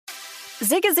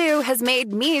Zigazoo has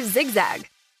made me zigzag.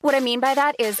 What I mean by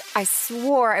that is I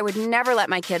swore I would never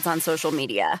let my kids on social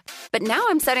media, but now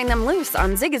I'm setting them loose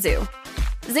on Zigazoo.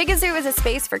 Zigazoo is a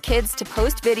space for kids to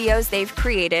post videos they've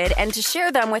created and to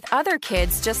share them with other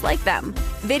kids just like them.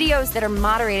 Videos that are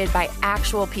moderated by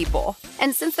actual people.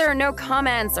 And since there are no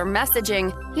comments or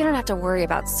messaging, you don't have to worry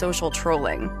about social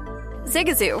trolling.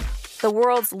 Zigazoo, the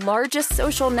world's largest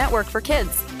social network for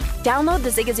kids. Download the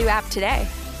Zigazoo app today.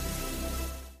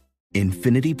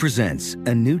 Infiniti presents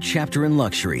a new chapter in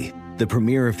luxury, the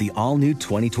premiere of the all-new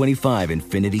 2025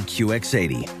 Infiniti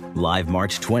QX80, live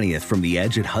March 20th from the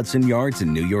Edge at Hudson Yards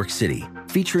in New York City,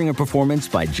 featuring a performance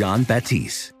by Jon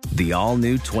Batiste. The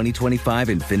all-new 2025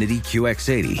 Infiniti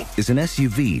QX80 is an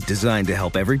SUV designed to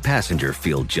help every passenger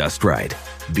feel just right.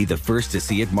 Be the first to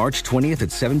see it March 20th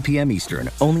at 7 p.m. Eastern,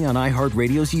 only on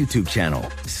iHeartRadio's YouTube channel.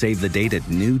 Save the date at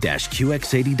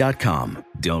new-QX80.com.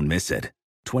 Don't miss it.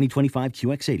 2025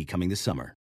 QX80 coming this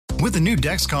summer. With the new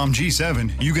Dexcom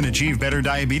G7, you can achieve better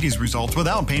diabetes results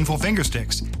without painful finger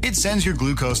sticks. It sends your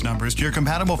glucose numbers to your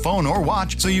compatible phone or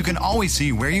watch so you can always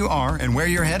see where you are and where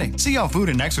you're heading. See how food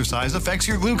and exercise affects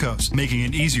your glucose, making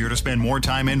it easier to spend more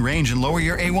time in range and lower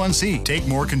your A1C. Take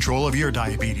more control of your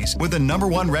diabetes with the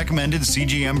 #1 recommended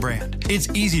CGM brand. It's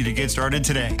easy to get started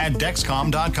today at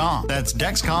Dexcom.com. That's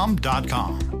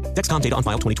Dexcom.com. Dexcom data on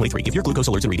file 2023. If your glucose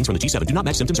alerts and readings from the G7 do not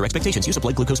match symptoms or expectations, use a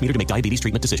blood glucose meter to make diabetes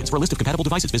treatment decisions. For a list of compatible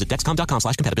devices, visit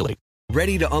Dexcom.com/compatibility.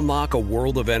 Ready to unlock a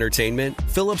world of entertainment?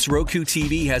 Philips Roku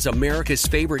TV has America's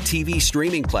favorite TV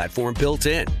streaming platform built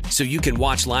in. So you can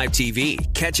watch live TV,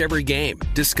 catch every game,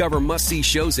 discover must-see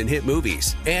shows and hit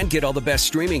movies, and get all the best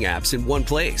streaming apps in one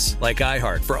place. Like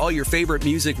iHeart for all your favorite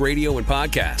music, radio, and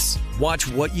podcasts. Watch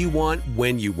what you want,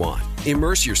 when you want.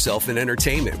 Immerse yourself in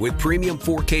entertainment with premium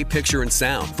 4K picture and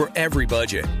sound for every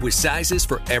budget, with sizes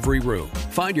for every room.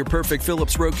 Find your perfect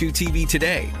Philips Roku TV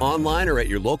today, online or at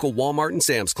your local Walmart and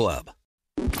Sam's Club.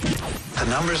 The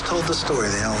numbers told the story,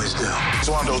 they always do. It's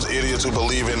one of those idiots who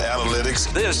believe in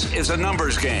analytics. This is a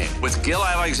numbers game with Gil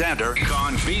Alexander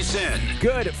on VSiN.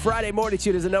 Good Friday morning to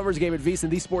you. It is a numbers game at VSiN,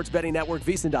 the sports betting network,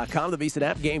 VSiN.com, the VSiN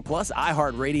app, Game Plus,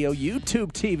 iHeartRadio,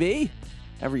 YouTube TV.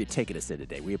 However you're taking us in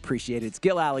today, we appreciate it. It's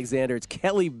Gil Alexander. It's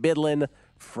Kelly Bidlin.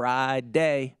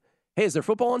 Friday. Hey, is there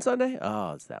football on Sunday?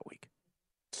 Oh, it's that week.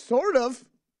 Sort of.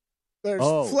 There's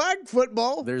flag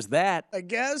football. There's that. I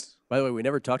guess. By the way, we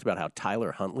never talked about how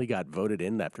Tyler Huntley got voted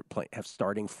in after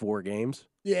starting 4 games.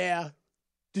 Yeah.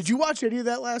 Did you watch any of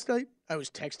that last night? I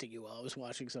was texting you while I was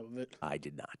watching some of it. I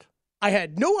did not. I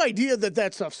had no idea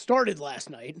that stuff started last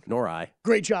night. Nor I.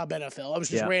 Great job, NFL. I was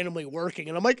just randomly working,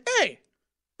 and I'm like, hey,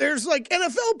 there's like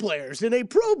NFL players in a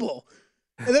Pro Bowl.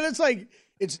 And then it's like,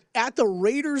 it's at the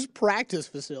Raiders practice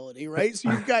facility, right?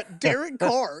 So you've got Derek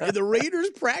Carr in the Raiders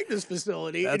practice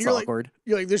facility. That's and you're awkward.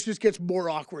 You're like, this just gets more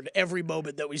awkward every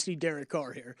moment that we see Derek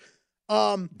Carr here.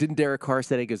 Didn't Derek Carr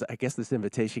say, he goes, I guess this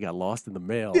invitation got lost in the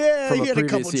mail. Yeah, from he had a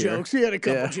couple year. jokes. He had a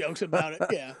couple jokes about it,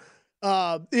 yeah.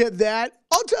 That.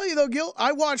 I'll tell you, though, Gil,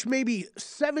 I watched maybe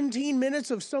 17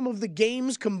 minutes of some of the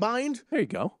games combined. There you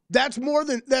go. That's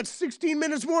 16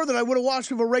 minutes more than I would have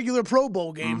watched of a regular Pro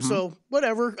Bowl game. Mm-hmm. So,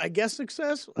 whatever. I guess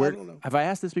success. I don't know. Have I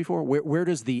asked this before? Where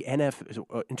does the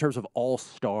NFL, in terms of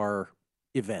all-star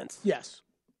events? Yes.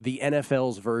 The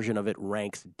NFL's version of it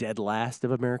ranks dead last of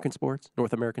North American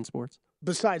sports?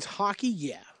 Besides hockey,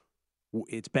 yeah.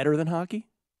 It's better than hockey?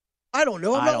 I don't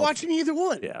know. I'm not watching either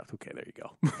one. Yeah, okay, there you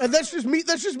go. And that's just me.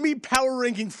 That's just me power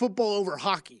ranking football over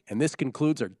hockey. And this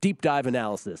concludes our deep dive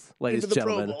analysis, ladies and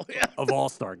gentlemen, of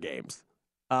all-star games.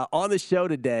 On the show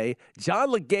today, John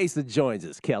Legasa joins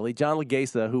us, Kelly. John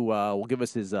Legasa, who will give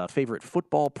us his favorite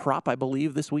football prop, I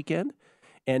believe, this weekend,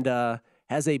 and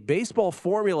has a baseball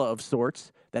formula of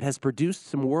sorts that has produced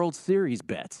some World Series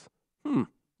bets.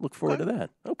 Look forward to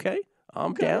that. Okay,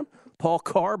 I'm down. Paul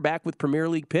Carr back with Premier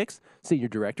League picks, Senior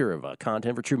Director of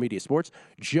Content for True Media Sports.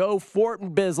 Joe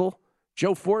Fortenbaugh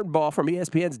from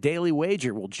ESPN's Daily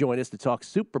Wager will join us to talk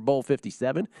Super Bowl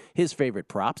 57, his favorite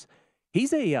props.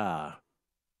 He's a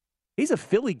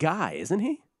Philly guy, isn't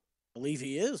he? I believe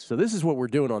he is. So this is what we're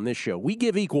doing on this show. We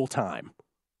give equal time.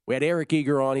 We had Eric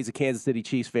Eager on. He's a Kansas City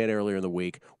Chiefs fan earlier in the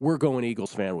week. We're going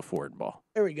Eagles fan with Fortenbaugh.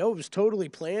 There we go. It was totally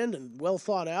planned and well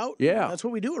thought out. Yeah. That's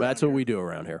what we do around That's what we do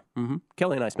around here. Mm-hmm.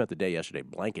 Kelly and I spent the day yesterday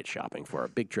blanket shopping for our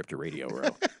big trip to Radio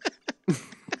Row.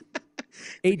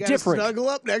 Snuggle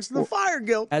up next to the fire,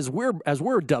 Gil. As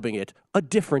we're dubbing it, a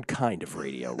different kind of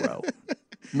Radio Row.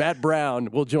 Matt Brown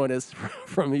will join us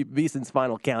from VSiN's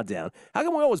Final Countdown. How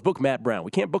come we always book Matt Brown?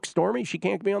 We can't book Stormy? She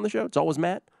can't be on the show? It's always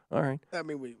Matt? All right. I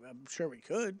mean, I'm sure we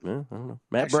could. Yeah, I don't know.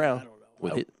 Matt Brown. I don't know.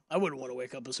 I wouldn't want to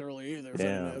wake up this early either.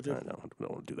 Yeah, I don't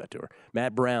want to do that to her.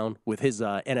 Matt Brown with his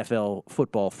NFL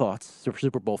football thoughts,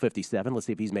 Super Bowl 57. Let's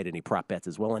see if he's made any prop bets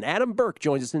as well. And Adam Burke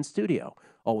joins us in studio.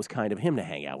 Always kind of him to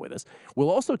hang out with us.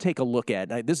 We'll also take a look at,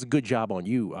 this is a good job on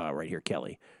you right here,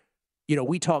 Kelly.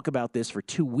 We talk about this for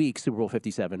 2 weeks, Super Bowl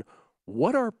 57.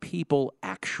 What are people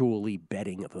actually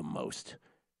betting the most?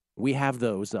 We have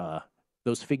those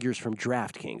figures from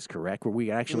DraftKings, correct? Where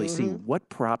we actually see what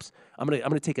props. I'm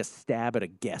gonna take a stab at a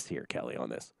guess here, Kelly, on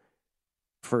this.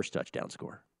 First touchdown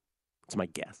score. It's my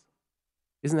guess.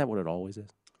 Isn't that what it always is?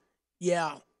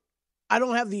 Yeah. I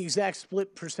don't have the exact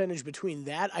split percentage between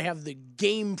that. I have the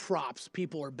game props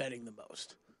people are betting the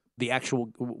most. The actual,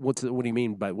 what do you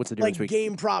mean by, what's the difference? Like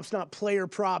game props, not player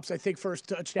props. I think first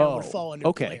touchdown would fall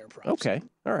into player props. Okay.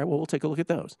 All right. Well, we'll take a look at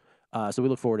those. So we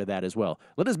look forward to that as well.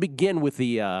 Let us begin with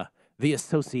the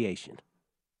association,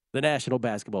 the National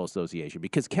Basketball Association,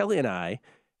 because Kelly and I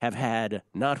have had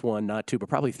not one, not two, but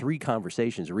probably 3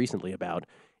 conversations recently about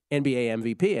NBA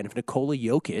MVP and if Nikola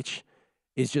Jokic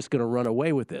is just going to run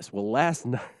away with this. Well, last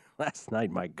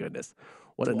night, my goodness,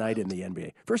 what a night in the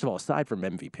NBA. First of all, aside from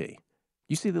MVP,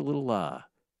 you see the little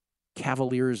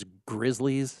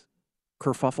Cavaliers-Grizzlies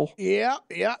kerfuffle? Yeah.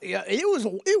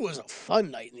 It was a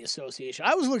fun night in the association.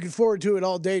 I was looking forward to it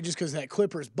all day just because that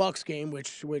Clippers-Bucks game,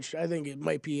 which I think it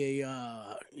might be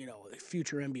a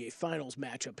future NBA Finals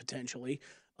matchup potentially.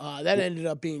 That ended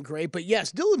up being great. But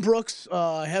yes, Dillon Brooks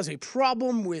has a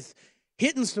problem with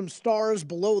hitting some stars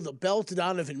below the belt.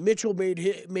 Donovan Mitchell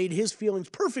made his feelings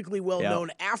perfectly well known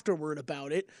afterward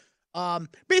about it.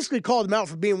 Basically called him out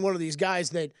for being one of these guys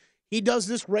that he does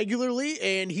this regularly,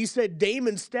 and he said Dame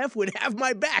and Steph would have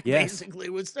my back, basically,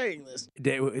 with saying this.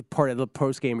 Part of the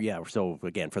postgame, so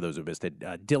again, for those who missed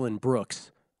it, Dillon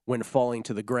Brooks, when falling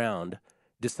to the ground,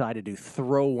 decided to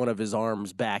throw one of his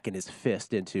arms back in his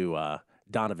fist into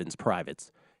Donovan's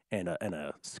privates, and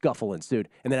a scuffle ensued.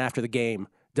 And then after the game,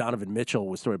 Donovan Mitchell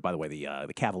was by the way,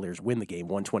 the Cavaliers win the game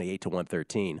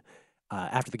 128-113.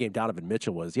 After the game, Donovan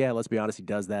Mitchell was, let's be honest, he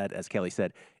does that, as Kelly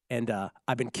said. And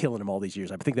I've been killing him all these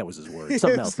years. I think that was his word.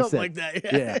 Something else. Something like that,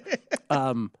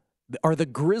 yeah. Are the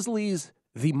Grizzlies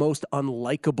the most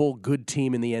unlikable good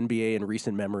team in the NBA in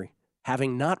recent memory?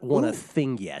 Having not won a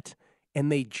thing yet. And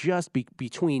they just,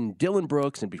 between Dillon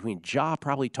Brooks and between Ja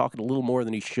probably talking a little more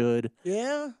than he should.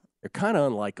 Yeah. They're kind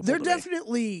of unlikable. They're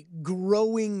definitely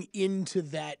growing into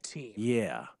that team.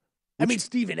 Yeah. I mean,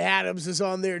 Steven Adams is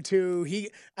on there too.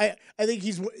 I think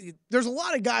there's a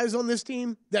lot of guys on this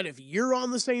team that if you're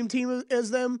on the same team as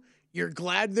them, you're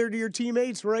glad they're your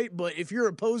teammates, right? But if you're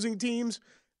opposing teams,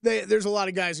 there's a lot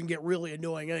of guys who can get really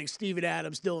annoying. I think Steven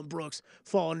Adams, Dillon Brooks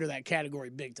fall under that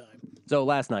category big time. So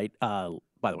last night, by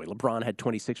the way, LeBron had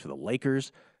 26 for the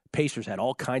Lakers. Pacers had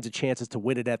all kinds of chances to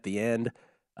win it at the end.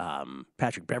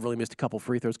 Patrick Beverley missed a couple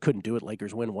free throws, couldn't do it.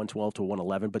 Lakers win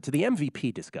 112-111. But to the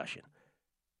MVP discussion.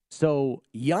 So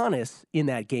Giannis in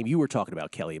that game you were talking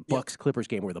about, Kelly, a Bucks-Clippers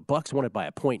game where the Bucks won it by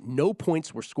a point. No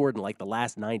points were scored in like the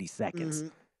last 90 seconds. Mm-hmm.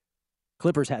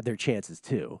 Clippers had their chances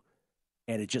too,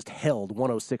 and it just held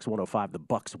 106-105. The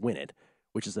Bucks win it,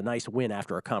 which is a nice win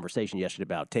after our conversation yesterday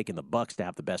about taking the Bucks to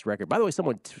have the best record. By the way,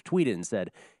 someone tweeted and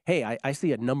said, hey, I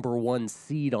see a number 1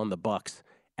 seed on the Bucks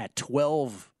at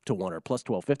 12-1 or plus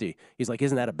 1250. He's like,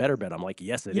 isn't that a better bet? I'm like,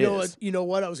 yes, it is. You know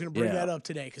what? I was going to bring that up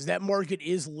today because that market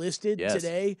is listed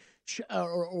today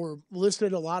or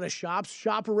listed at a lot of shops.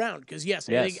 Shop around because, I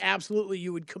think absolutely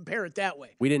you would compare it that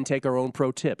way. We didn't take our own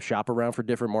pro tip. Shop around for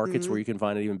different markets where you can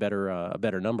find an even better a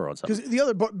better number on something. Because the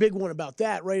other big one about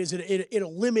that, right, is it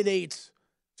eliminates.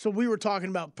 So we were talking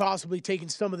about possibly taking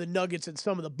some of the Nuggets and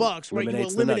some of the Bucks, right? You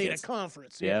eliminate a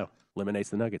conference. Yeah, eliminates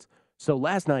the Nuggets. So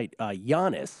last night,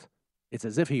 Giannis, it's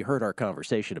as if he heard our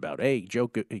conversation about, hey,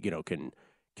 Joker,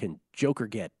 can Joker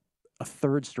get a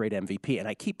third straight MVP? And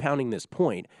I keep pounding this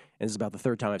point, and this is about the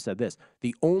third time I've said this.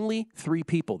 The only 3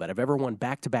 people that have ever won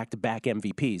back-to-back-to-back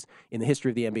MVPs in the history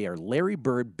of the NBA are Larry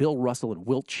Bird, Bill Russell, and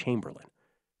Wilt Chamberlain.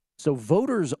 So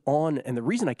voters and the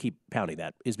reason I keep pounding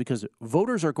that is because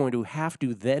voters are going to have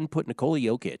to then put Nikola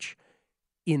Jokic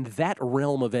in that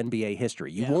realm of NBA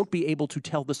history. You won't be able to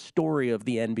tell the story of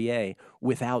the NBA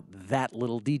without that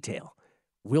little detail.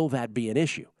 Will that be an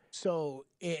issue? So,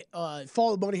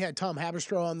 Fall of Money had Tom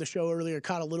Haberstroh on the show earlier,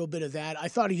 caught a little bit of that. I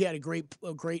thought he had a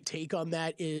great take on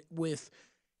that. In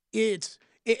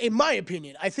my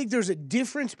opinion, I think there's a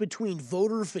difference between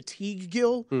voter fatigue,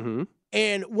 Gil,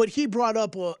 and what he brought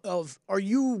up of, are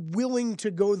you willing to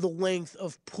go the length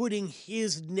of putting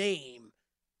his name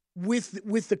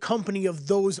with the company of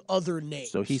those other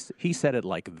names. So he said it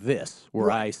like this, where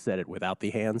right. I said it without the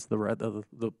hands the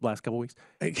last couple of weeks.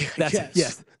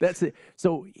 Yes, that's it.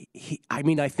 So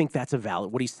I think that's a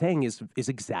valid. What he's saying is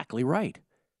exactly right.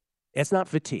 It's not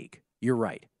fatigue. You're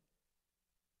right.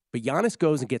 But Giannis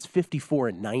goes and gets 54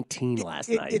 and 19 last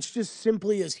night. It's just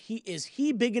simply is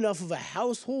he big enough of a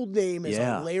household name as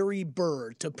a Larry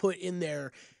Bird to put in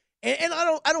there? And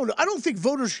I don't know. I don't think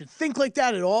voters should think like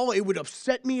that at all. It would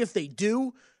upset me if they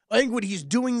do. I think what he's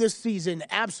doing this season,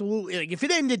 absolutely. Like if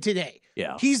it ended today,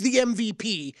 he's the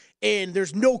MVP, and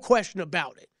there's no question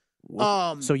about it.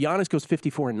 So Giannis goes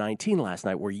 54 and 19 last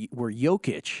night, where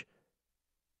Jokic,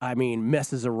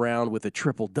 messes around with a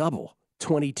triple-double,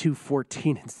 22,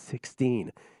 14, and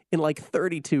 16 in like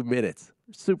 32 minutes.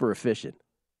 Super efficient.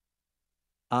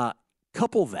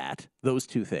 Couple those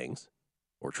two things,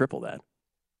 or triple that,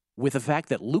 with the fact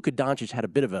that Luka Doncic had a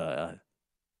bit of an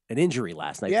injury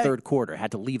last night, third quarter,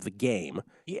 had to leave the game.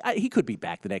 He could be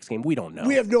back the next game. We don't know.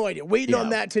 We have no idea. Waiting on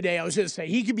that today. I was going to say,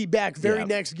 he could be back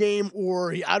next game,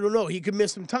 or I don't know. He could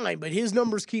miss some time, but his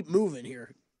numbers keep moving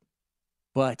here.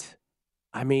 But,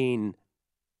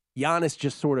 Giannis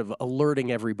just sort of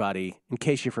alerting everybody, in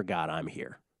case you forgot, I'm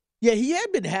here. Yeah, he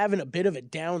had been having a bit of a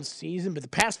down season, but the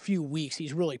past few weeks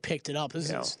he's really picked it up. This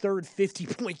is his third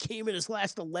 50-point game in his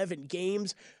last 11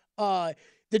 games. The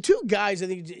two guys I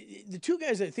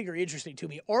think are interesting to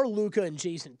me are Luka and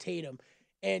Jason Tatum.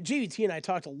 And JVT and I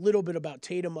talked a little bit about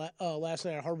Tatum last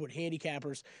night at Hardwood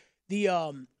Handicappers.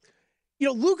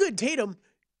 Luka and Tatum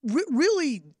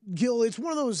really, Gil, it's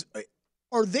one of those.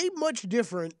 Are they much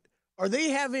different? Are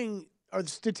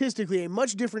statistically a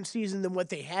much different season than what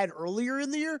they had earlier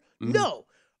in the year? Mm-hmm. No.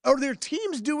 Are their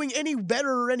teams doing any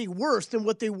better or any worse than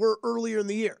what they were earlier in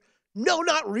the year? No,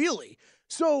 not really.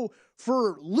 So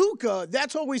for Luka,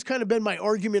 that's always kind of been my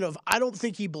argument of I don't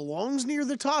think he belongs near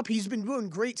the top. He's been doing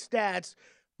great stats,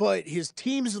 but his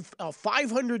team's a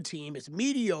 500 team. It's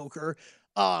mediocre.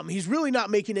 He's really not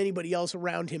making anybody else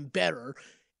around him better.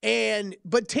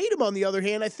 But Tatum, on the other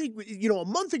hand, I think, a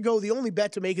month ago, the only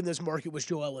bet to make in this market was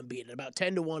Joel Embiid at about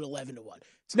 10-1, 11-1.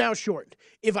 It's now shortened.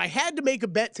 If I had to make a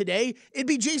bet today, it'd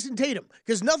be Jason Tatum,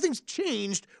 because nothing's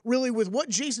changed really with what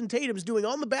Jason Tatum's doing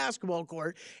on the basketball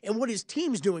court and what his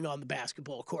team's doing on the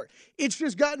basketball court. It's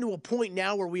just gotten to a point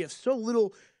now where we have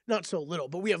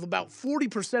but we have about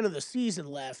 40% of the season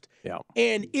left. Yeah.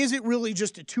 And is it really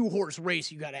just a two-horse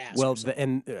race, you got to ask yourself.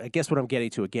 And I guess what I'm getting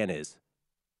to again is,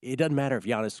 it doesn't matter if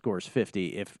Giannis scores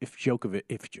 50, if Jokic,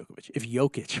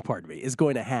 is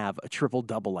going to have a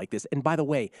triple-double like this. And by the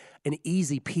way, an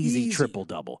easy-peasy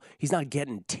triple-double. He's not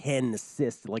getting 10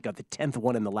 assists like the 10th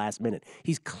one in the last minute.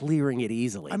 He's clearing it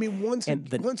easily. Once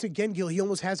again, Gil, he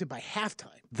almost has it by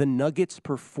halftime. The Nuggets'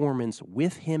 performance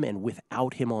with him and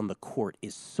without him on the court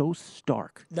is so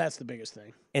stark. That's the biggest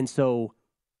thing. And so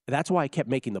that's why I kept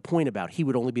making the point about he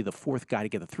would only be the fourth guy to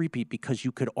get the three-peat, because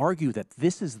you could argue that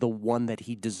this is the one that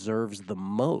he deserves the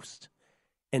most.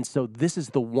 And so this is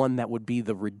the one that would be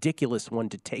the ridiculous one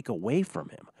to take away from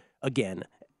him. Again,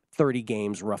 30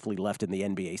 games roughly left in the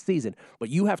NBA season. But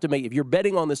you have to if you're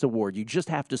betting on this award, you just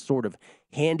have to sort of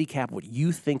handicap what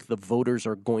you think the voters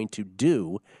are going to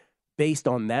do based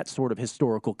on that sort of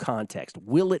historical context.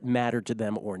 Will it matter to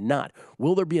them or not?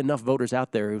 Will there be enough voters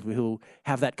out there who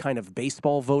have that kind of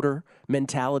baseball voter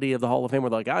mentality of the Hall of Fame where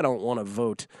they're like, I don't want to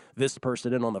vote this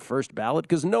person in on the first ballot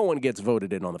because no one gets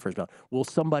voted in on the first ballot? Will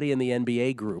somebody in the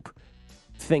NBA group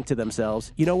think to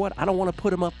themselves, you know what? I don't want to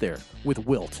put him up there with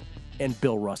Wilt and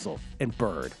Bill Russell and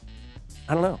Bird.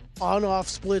 I don't know. On-off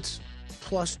splits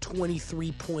plus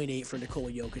 23.8 for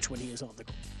Nikola Jokic when he is on the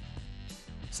court.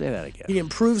 Say that again. He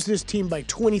improves this team by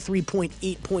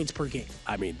 23.8 points per game.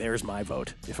 There's my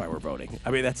vote if I were voting.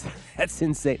 That's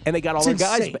insane. And they got all their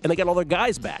guys. And they got all their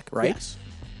guys back, right? Yes.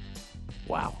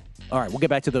 Wow. All right, we'll get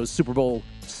back to those Super Bowl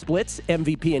splits,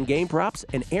 MVP, and game props.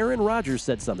 And Aaron Rodgers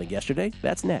said something yesterday.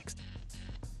 That's next.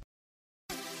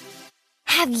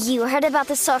 Have you heard about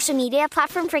the social media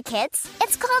platform for kids?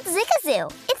 It's called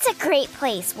Zigazoo. It's a great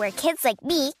place where kids like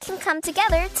me can come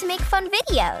together to make fun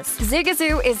videos.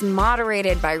 Zigazoo is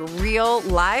moderated by real,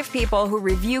 live people who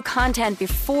review content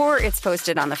before it's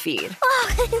posted on the feed.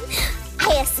 Oh,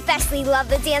 I especially love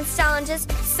the dance challenges.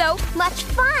 So much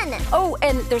fun. Oh,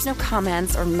 and there's no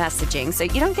comments or messaging, so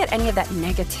you don't get any of that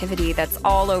negativity that's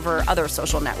all over other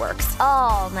social networks.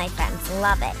 Oh, my friends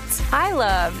love it. I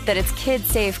love that it's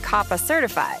KidSafe COPPA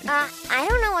certified. I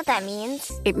don't know what that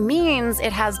means. It means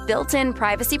it has built-in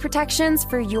privacy protections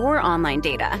for your online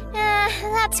data.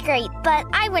 That's great, but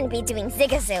I wouldn't be doing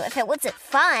Zigazoo if it wasn't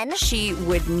fun. She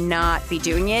would not be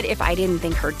doing it if I didn't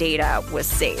think her data was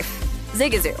safe.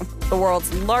 Zigazoo, the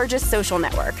world's largest social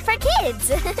network. For kids.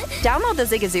 Download the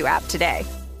Zigazoo app today.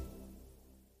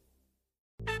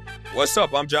 What's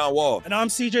up? I'm John Wall. And I'm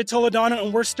CJ Toledano,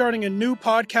 and we're starting a new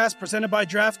podcast presented by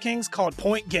DraftKings called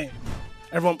Point Game.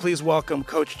 Everyone, please welcome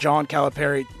Coach John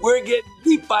Calipari. We're getting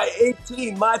beat by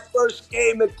 18. My first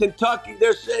game in Kentucky,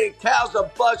 they're saying Cal's a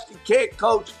bust. He can't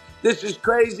coach. This is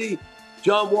crazy.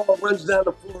 John Wall runs down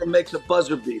the floor and makes a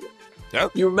buzzer beater.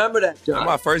 Yep. You remember that, John? That's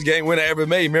my first game win I ever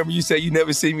made. Remember you said you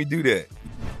never see me do that.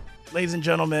 Ladies and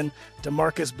gentlemen,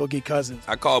 DeMarcus Boogie Cousins.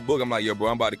 I called Boog. I'm like, yo, bro,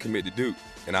 I'm about to commit to Duke.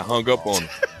 And I hung up on him.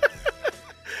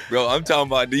 Bro, I'm talking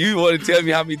about, do you want to tell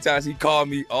me how many times he called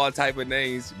me all type of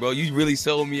names? Bro, you really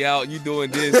sold me out. You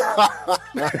doing this.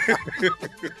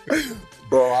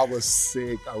 Bro, I was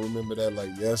sick. I remember that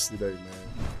like yesterday, man.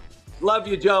 Love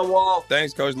you, John Wall.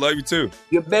 Thanks, Coach. Love you, too.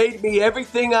 You made me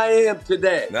everything I am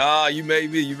today. Nah, you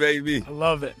made me. You made me. I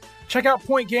love it. Check out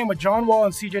Point Game with John Wall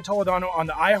and CJ Toledano on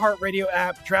the iHeartRadio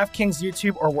app, DraftKings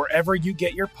YouTube, or wherever you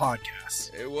get your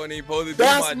podcasts. It wasn't even supposed to be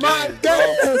That's my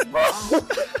game, bro.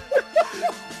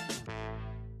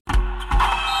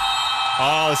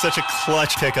 Oh, such a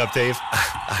clutch pickup, Dave.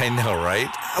 I know, right?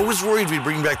 I was worried we'd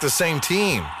bring back the same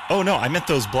team. Oh, no, I meant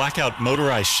those blackout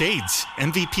motorized shades.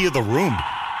 MVP of the room.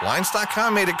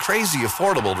 Blinds.com made it crazy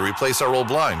affordable to replace our old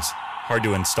blinds. Hard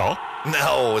to install?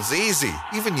 No, it's easy.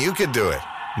 Even you could do it.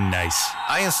 Nice.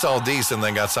 I installed these and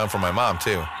then got some for my mom,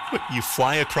 too. What, you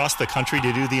fly across the country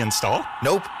to do the install?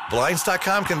 Nope.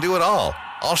 Blinds.com can do it all.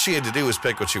 All she had to do was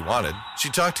pick what she wanted.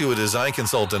 She talked to a design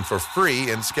consultant for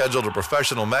free and scheduled a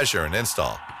professional measure and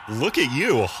install. Look at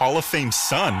you, a Hall of Fame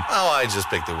son. Oh, I just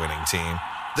picked the winning team.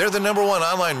 They're the #1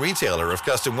 online retailer of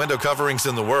custom window coverings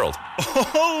in the world.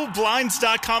 Oh,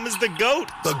 Blinds.com is the GOAT.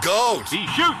 The GOAT. He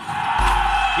shoots.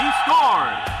 He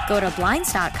scored. Go to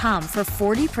Blinds.com for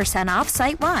 40% off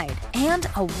site-wide and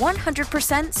a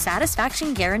 100%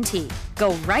 satisfaction guarantee.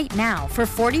 Go right now for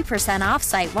 40% off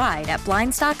site-wide at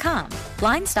Blinds.com.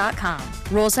 Blinds.com.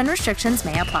 Rules and restrictions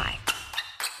may apply.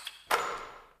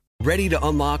 Ready to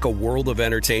unlock a world of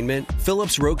entertainment?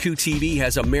 Philips Roku TV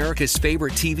has America's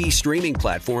favorite TV streaming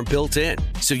platform built in.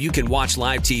 So you can watch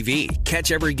live TV,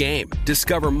 catch every game,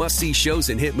 discover must-see shows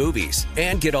and hit movies,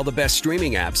 and get all the best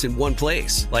streaming apps in one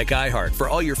place, like iHeart for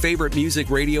all your favorite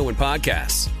music, radio, and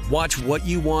podcasts. Watch what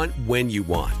you want, when you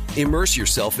want. Immerse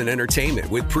yourself in entertainment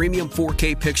with premium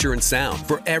 4K picture and sound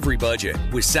for every budget,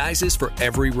 with sizes for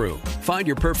every room. Find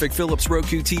your perfect Philips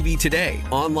Roku TV today,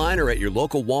 online or at your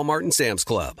local Walmart and Sam's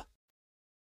Club.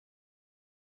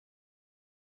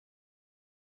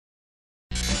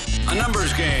 A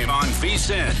numbers game on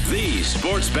VSiN, the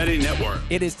Sports Betting Network.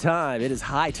 It is time. It is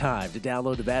high time to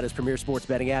download Nevada's premier sports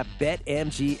betting app,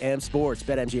 BetMGM Sports.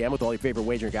 BetMGM with all your favorite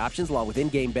wagering options, along with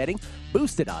in-game betting,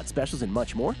 boosted odds specials, and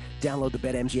much more. Download the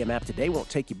BetMGM app today. Won't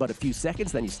take you but a few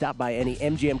seconds. Then you stop by any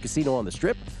MGM casino on the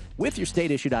Strip with your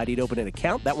state-issued ID to open an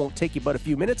account. That won't take you but a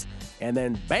few minutes. And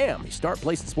then, bam, you start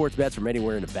placing sports bets from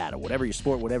anywhere in Nevada. Whatever your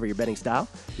sport, whatever your betting style,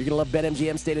 you're going to love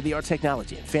BetMGM's state-of-the-art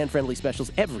technology and fan-friendly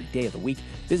specials every day of the week.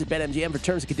 Visit BetMGM for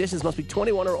terms and conditions. Must be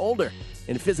 21 or older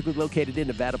and physically located in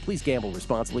Nevada. Please gamble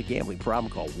responsibly. Gambling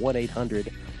problem? Call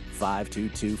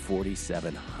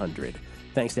 1-800-522-4700.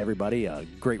 Thanks to everybody.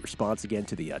 Great response again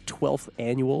to the 12th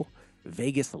annual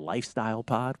Vegas Lifestyle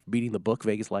Pod, beating the book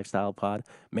Vegas Lifestyle Pod,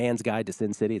 Man's Guide to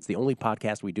Sin City. It's the only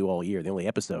podcast we do all year, the only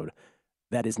episode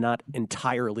that is not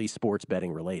entirely sports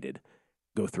betting related.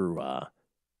 Go through our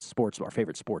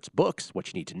favorite sports books, what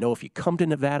you need to know if you come to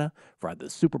Nevada for either the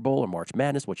Super Bowl or March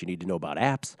Madness, what you need to know about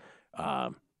apps,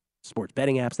 sports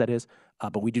betting apps, that is.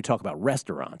 But we do talk about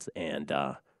restaurants and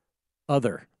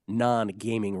other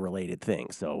non-gaming related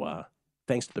things. So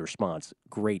thanks to the response,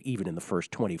 great even in the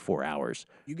first 24 hours.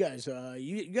 You guys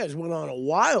went on a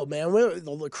while, man.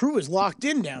 The crew is locked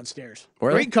in downstairs.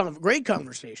 Really? Great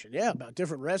conversation, yeah, about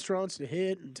different restaurants to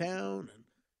hit in town. And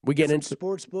we get into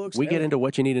sports books. We get into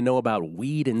what you need to know about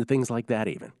weed and things like that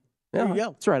even. There you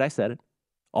go. That's right, I said it.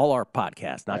 All our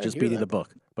podcasts, not just beating the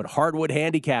book, but Hardwood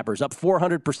Handicappers up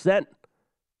 400%.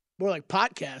 More like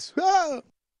podcasts.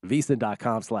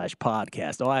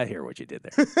 VSiN.com/podcast. Oh, I hear what you did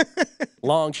there.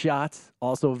 Long shots,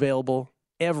 also available.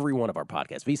 Every one of our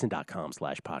podcasts.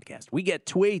 VSiN.com/podcast. We get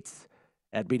tweets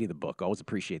at Beating the Book. Always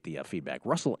appreciate the feedback.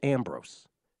 Russell Ambrose.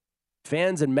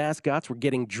 Fans and mascots were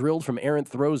getting drilled from errant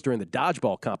throws during the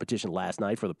dodgeball competition last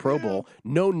night for the Pro Bowl.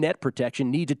 No net protection.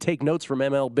 Need to take notes from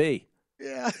MLB.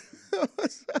 Yeah.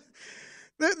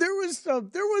 There was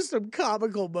some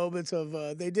comical moments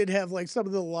of they did have like some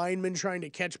of the linemen trying to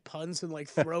catch punts and like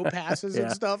throw passes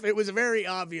and stuff. It was very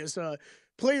obvious.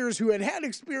 Players who had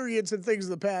experience in things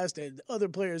in the past and other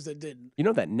players that didn't. You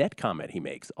know that net comment he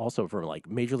makes also from like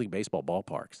Major League Baseball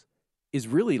ballparks. is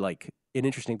really like an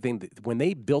interesting thing. That when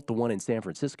they built the one in San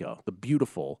Francisco, the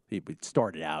beautiful, it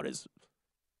started out as,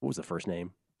 what was the first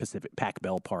name? Pac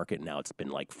Bell Park, and now it's been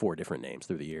like 4 different names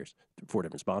through the years, 4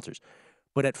 different sponsors.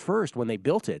 But at first, when they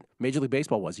built it, Major League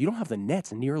Baseball you don't have the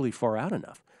nets nearly far out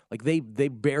enough. Like they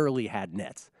barely had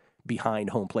nets behind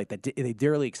home plate. That they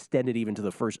barely extended even to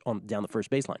the down the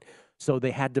first baseline. So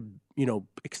they had to,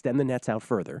 extend the nets out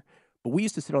further. But we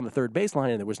used to sit on the third baseline,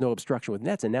 and there was no obstruction with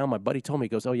nets. And now my buddy told me, he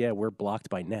goes, "Oh yeah, we're blocked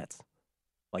by nets.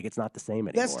 Like it's not the same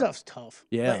anymore." That stuff's tough.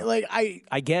 Yeah,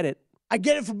 I get it. I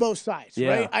get it from both sides, yeah.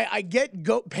 right? I get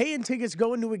paying tickets,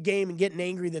 going to a game, and getting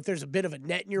angry that there's a bit of a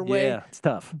net in your way. Yeah, it's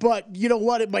tough. But you know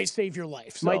what? It might save your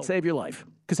life. So. Might save your life.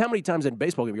 Because how many times in a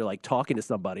baseball game you're like talking to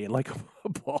somebody and like a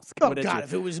ball's coming at you? Oh, God,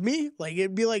 if it was me, like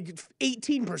it'd be like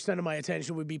 18% of my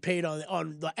attention would be paid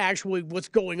on the actually what's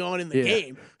going on in the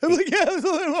game. I'm like,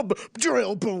 yeah,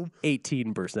 drill, boom.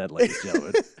 18%, ladies and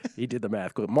gentlemen. He did the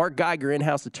math. Mark Geiger,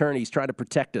 in-house attorney, he's trying to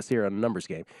protect us here on a numbers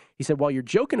game. He said, while you're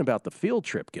joking about the field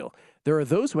trip, Gil, there are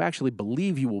those who actually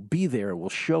believe you will be there and will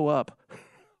show up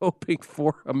hoping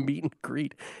for a meet and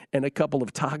greet and a couple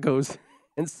of tacos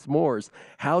and s'mores.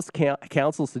 House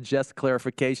counsel suggests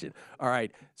clarification. All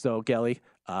right, so Kelly.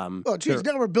 Oh, geez,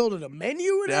 now we're building a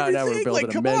menu and everything? Now we're building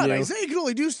come a menu. on, Isaiah can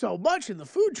only do so much in the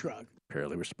food truck.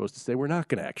 Apparently we're supposed to say we're not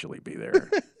going to actually be there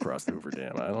across the Hoover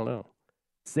Dam. I don't know.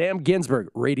 Sam Ginsberg,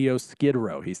 Radio Skid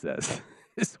Row, he says.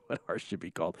 Is what ours should be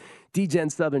called. D-Gen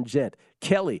Southern Gent.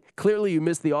 Kelly, clearly you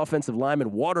missed the offensive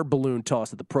lineman water balloon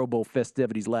toss at the Pro Bowl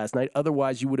festivities last night.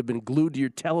 Otherwise, you would have been glued to your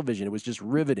television. It was just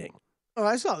riveting. Oh,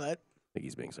 I saw that. I think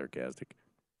he's being sarcastic.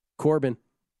 Corbin,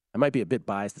 I might be a bit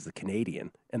biased as a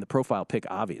Canadian, and the profile pick,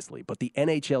 obviously, but the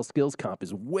NHL skills comp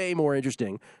is way more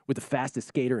interesting with the fastest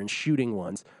skater and shooting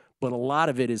ones, but a lot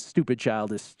of it is stupid,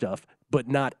 childish stuff, but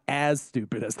not as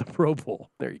stupid as the Pro Bowl.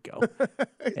 There you go.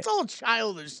 It's all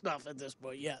childish stuff at this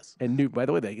point, yes. And by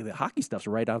the way, the hockey stuff's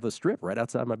right out of the strip, right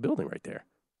outside my building right there.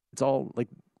 It's all like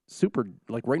super,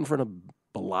 like right in front of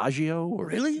Bellagio. Or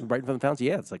really? Right in front of the fountain.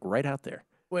 Yeah, it's like right out there.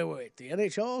 Wait. The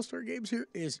NHL All-Star Games here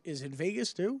is in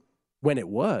Vegas too? When it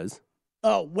was.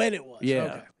 Oh, when it was. Yeah.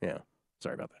 Okay. Yeah.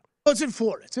 Sorry about that. Oh, it's in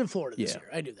Florida. It's in Florida this year.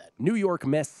 I knew that. New York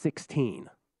Mess 16.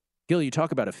 Gil, you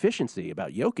talk about efficiency,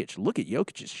 about Jokic. Look at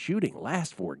Jokic's shooting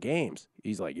last 4 games.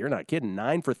 He's like, you're not kidding.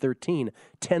 9 for 13,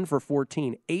 10 for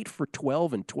 14, 8 for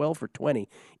 12, and 12 for 20.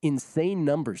 Insane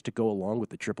numbers to go along with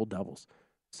the triple doubles.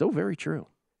 So very true.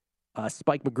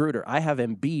 Spike Magruder, I have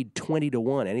Embiid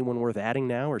 20-1. Anyone worth adding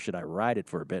now, or should I ride it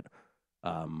for a bit?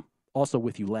 Also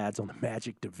with you lads on the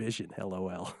Magic Division.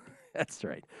 LOL. That's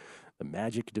right. The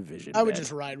Magic Division. I would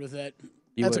just ride with that.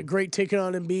 That's a great ticket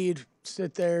on Embiid.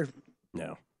 Sit there.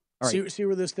 No. See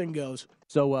where this thing goes.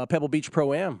 So Pebble Beach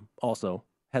Pro-Am also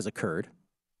has occurred.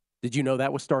 Did you know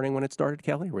that was starting when it started,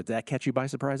 Kelly? Or did that catch you by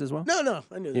surprise as well? No.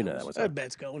 I knew that was I had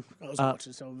bets going. I was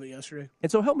watching some of it yesterday.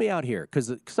 And so help me out here,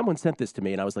 because someone sent this to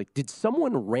me, and I was like, did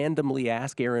someone randomly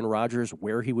ask Aaron Rodgers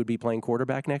where he would be playing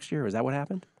quarterback next year? Is that what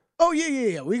happened? Oh,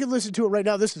 yeah. We can listen to it right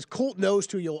now. This is Colt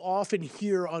Knost, who you'll often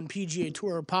hear on PGA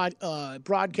Tour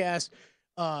broadcast.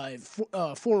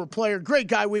 Former player, great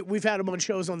guy. We've had him on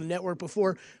shows on the network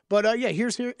before. But,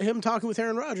 here's him talking with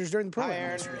Aaron Rodgers during the program. Hi,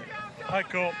 Aaron. yesterday. Hi,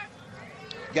 Colt.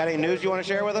 Got any news you want to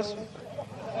share with us?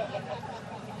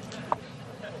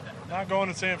 Not going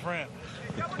to San Fran.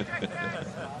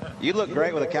 You look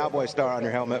great with a cowboy star on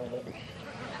your helmet.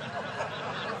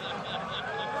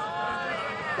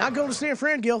 Not going to San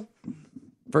Fran, Gil.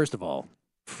 First of all,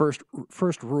 first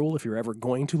rule, if you're ever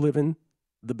going to live in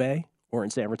the Bay or in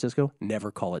San Francisco,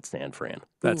 never call it San Fran.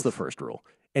 That's the first rule.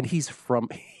 And he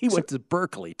went to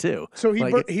Berkeley, too. So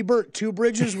he burnt 2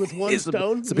 bridges with one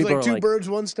stone? So like 2 birds,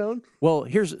 1 stone? Well,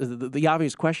 here's the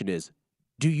obvious question is,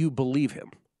 do you believe him?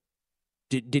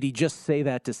 Did he just say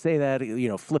that to say that,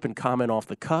 flippant comment off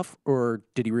the cuff, or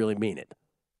did he really mean it?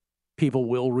 People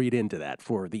will read into that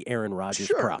for the Aaron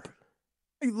Rodgers prop.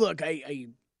 Look,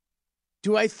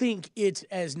 do I think it's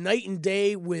as night and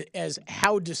day as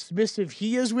how dismissive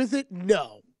he is with it?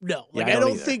 No. Like I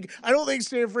don't think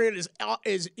San Fran is a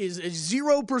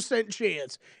 0%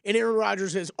 chance, and Aaron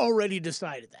Rodgers has already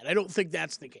decided that. I don't think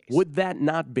that's the case. Would that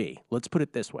not be? Let's put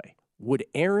it this way: would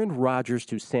Aaron Rodgers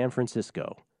to San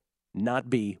Francisco not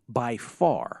be by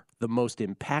far the most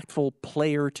impactful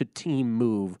player-to-team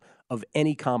move of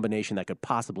any combination that could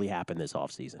possibly happen this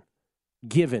offseason,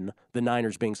 given the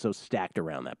Niners being so stacked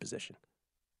around that position?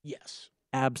 Yes.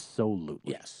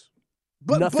 Absolutely. Yes.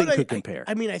 Nothing could compare.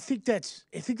 I think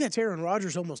that's Aaron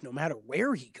Rodgers almost no matter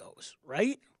where he goes,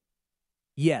 right?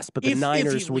 Yes, but the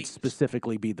Niners would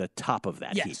specifically be the top of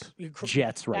that heap.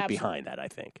 Jets right Absolutely. Behind that, I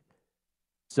think.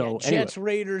 So Jets,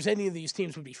 Raiders, any of these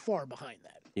teams would be far behind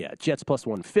that. Yeah, Jets plus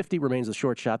 150 remains a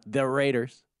short shot. The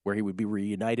Raiders, where he would be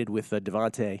reunited with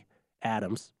Devontae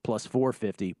Adams, plus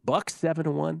 450. Bucks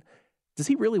 7-1. Does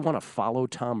he really want to follow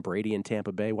Tom Brady in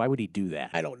Tampa Bay? Why would he do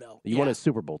that? I don't know. You won a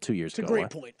Super Bowl 2 years ago. It's a great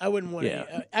point. I wouldn't want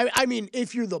to. I mean,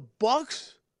 if you're the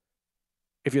Bucks.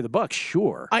 If you're the Bucks,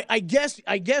 sure. I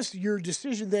guess your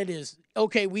decision then is,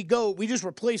 okay, we just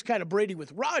replace kind of Brady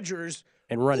with Rodgers.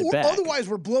 And run it back. Otherwise,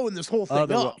 we're blowing this whole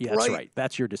thing up. Yeah, that's right.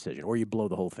 That's your decision. Or you blow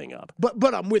the whole thing up.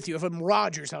 But I'm with you. If I'm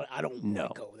Rodgers, I don't want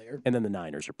to go there. And then the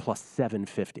Niners are plus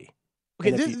 750.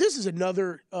 Okay, this is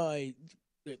another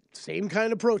same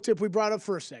kind of pro tip we brought up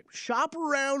for a sec. Shop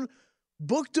around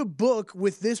book to book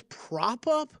with this prop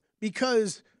up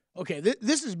because, okay,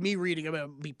 this is me reading. I'm going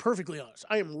to be perfectly honest.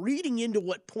 I am reading into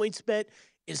what PointsBet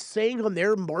is saying on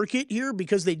their market here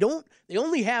because they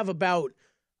only have about,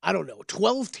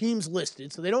 12 teams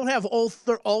listed. So they don't have all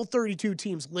 32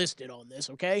 teams listed on this,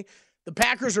 okay? The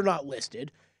Packers are not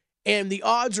listed. And the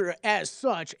odds are as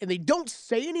such, and they don't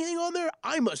say anything on there.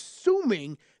 I'm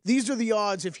assuming these are the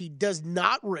odds if he does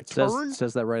not return.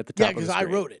 Says that right at the top of the screen. Yeah, because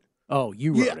I wrote it. Oh,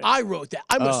 you wrote it. Yeah, I wrote that.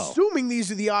 I'm assuming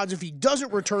these are the odds if he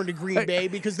doesn't return to Green Bay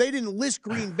because they didn't list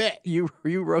Green Bay. You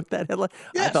wrote that headline?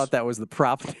 Yes. I thought that was the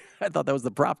prop. I thought that was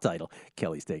the prop title.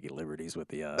 Kelly's taking liberties with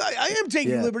the. I am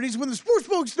taking liberties. When the sports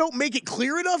folks don't make it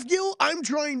clear enough, Gil, I'm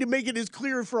trying to make it as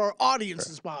clear for our audience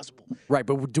as possible. Right,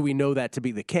 but do we know that to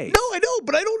be the case? No, I know,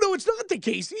 but I don't know it's not the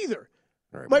case either.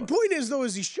 Right, my point is, though,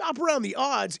 is you shop around the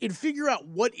odds and figure out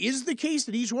what is the case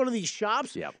at each one of these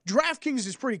shops. Yep. DraftKings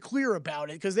is pretty clear about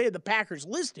it because they had the Packers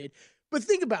listed. But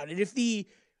think about it.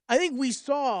 I think we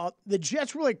saw the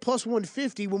Jets were like plus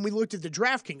 150 when we looked at the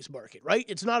DraftKings market, right?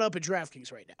 It's not up at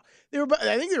DraftKings right now.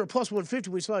 I think they were plus 150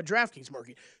 when we saw a DraftKings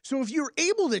market. So if you're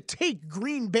able to take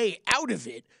Green Bay out of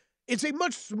it, it's a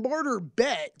much smarter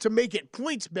bet to make it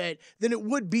PointsBet than it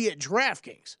would be at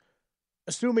DraftKings,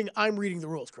 assuming I'm reading the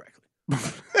rules correctly.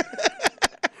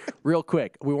 Real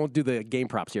quick, we won't do the game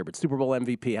props here, but Super Bowl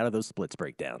MVP, how do those splits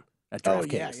break down at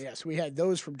DraftKings? Oh, yes. We had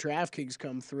those from DraftKings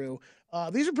come through.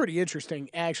 These are pretty interesting,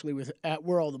 actually, with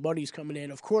where all the money's coming in.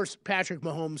 Of course, Patrick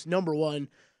Mahomes, number one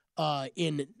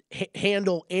in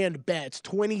handle and bets.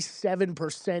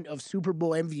 27% of Super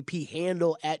Bowl MVP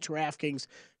handle at DraftKings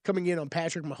coming in on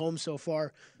Patrick Mahomes so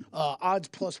far. Odds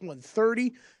plus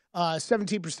 130.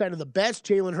 17% of the bets.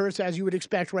 Jalen Hurts, as you would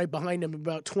expect, right behind him,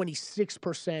 about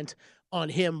 26% on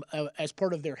him as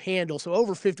part of their handle. So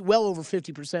well over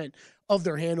 50% of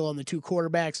their handle on the two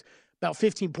quarterbacks. About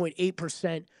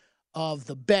 15.8% of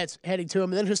the bets heading to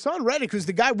him. And then Hassan Reddick, who's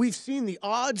the guy we've seen the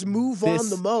odds move on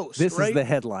the most. This right? is the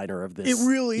headliner of this. It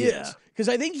really is. Because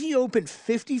I think he opened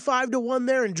 55-1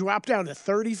 there and dropped down to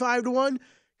 35-1.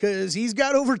 Because he's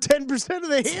got over 10% of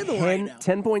the handle right now.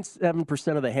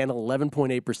 10.7% of the handle,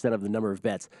 11.8% of the number of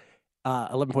bets,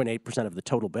 11.8% of the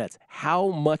total bets. How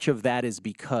much of that is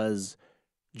because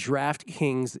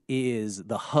DraftKings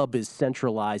the hub is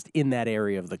centralized in that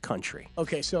area of the country?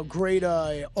 Okay, so great,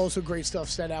 also great stuff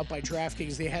sent out by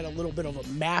DraftKings. They had a little bit of a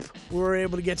map we were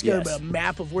able to get together, but a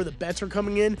map of where the bets are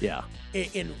coming in. Yeah.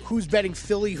 And who's betting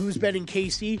Philly, who's betting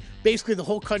KC. Basically, the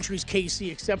whole country's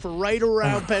KC except for right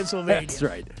around Pennsylvania. That's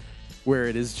right, where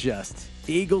it is just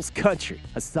Eagles country.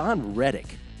 Hassan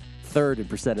Reddick, third in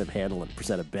percent of handle and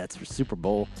percent of bets for Super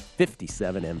Bowl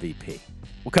 57 MVP.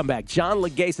 We'll come back. John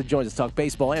Legasa joins us to talk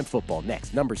baseball and football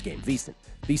next. Numbers Game, VSiN,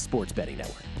 the Sports Betting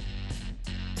Network.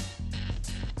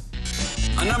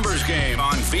 A numbers game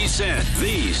on VSiN,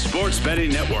 the Sports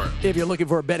Betting Network. If you're looking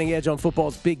for a betting edge on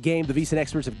football's big game, the VSiN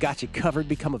experts have got you covered.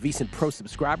 Become a VSiN Pro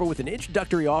subscriber with an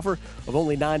introductory offer of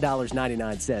only $9.99.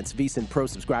 VSiN Pro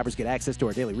subscribers get access to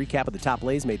our daily recap of the top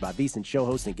plays made by VSiN show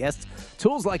hosts and guests,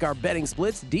 tools like our betting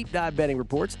splits, deep dive betting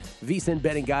reports, VSiN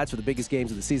betting guides for the biggest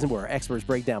games of the season where our experts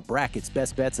break down brackets,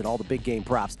 best bets, and all the big game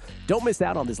props. Don't miss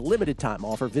out on this limited time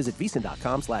offer. Visit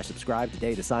VSiN.com/subscribe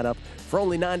today to sign up for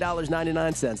only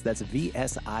 $9.99. That's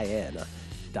VSIN.com/subscribe.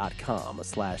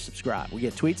 We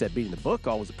get tweets at Beating the Book.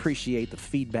 Always appreciate the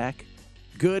feedback.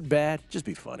 Good, bad, just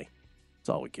be funny. That's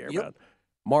all we care about.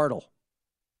 Martel,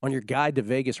 on your Guide to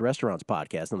Vegas Restaurants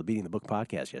podcast on the Beating the Book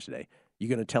podcast yesterday, you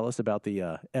going to tell us about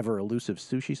the ever elusive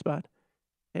sushi spot?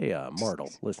 Hey, Martel,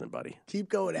 listen, buddy. Keep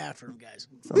going after him, guys.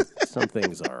 Some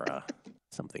things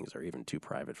are even too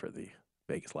private for the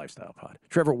Vegas Lifestyle Pod.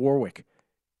 Trevor Warwick,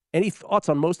 any thoughts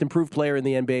on most improved player in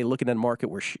the NBA, looking at a market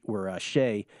where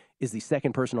Shea is the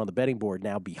second person on the betting board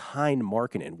now behind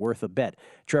Markkanen, worth a bet?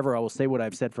 Trevor, I will say what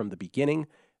I've said from the beginning,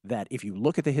 that if you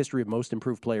look at the history of most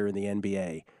improved player in the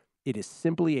NBA, it is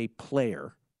simply a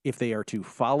player, if they are to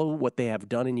follow what they have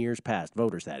done in years past,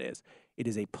 voters that is, it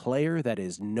is a player that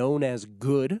is known as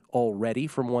good already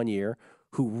from 1 year,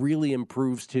 who really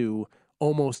improves to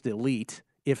almost elite,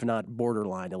 if not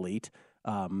borderline elite,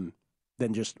 then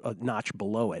just a notch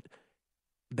below it.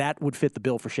 That would fit the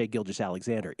bill for Shai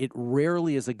Gilgeous-Alexander. It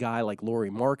rarely is a guy like Lauri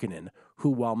Markkanen who,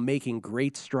 while making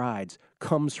great strides,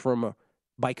 comes from,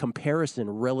 by comparison,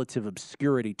 relative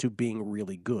obscurity to being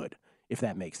really good, if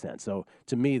that makes sense. So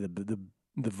to me, the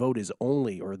vote is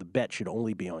only, or the bet should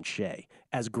only be on Shai,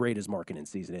 as great as Markkanen's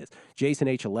season is. Jason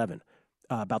H11,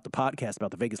 about the podcast,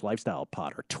 about the Vegas Lifestyle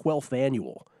Pod, our 12th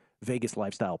annual Vegas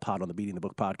Lifestyle Pod on the Beating the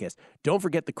Book podcast. Don't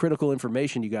forget the critical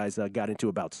information you guys got into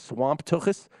about swamp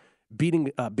tuchus,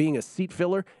 being a seat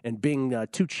filler, and being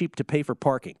too cheap to pay for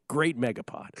parking. Great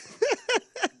megapod.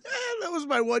 That was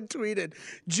my one tweeted.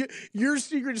 Your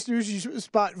secret sushi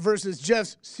spot versus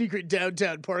Jeff's secret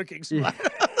downtown parking spot.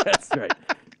 Yeah, that's right.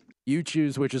 You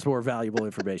choose which is more valuable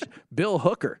information. Bill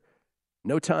Hooker.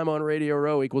 No time on Radio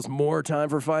Row equals more time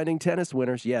for finding tennis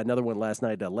winners. Yeah, another one last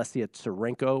night. Lesia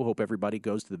Tsurenko. Hope everybody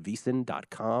goes to the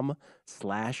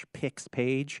vsin.com/picks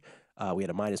page. We had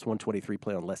a -123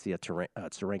 play on Lesia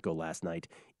Tsurenko last night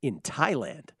in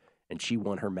Thailand, and she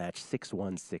won her match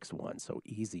 6-1, 6-1. So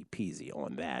easy peasy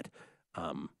on that.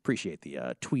 Appreciate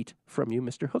the tweet from you,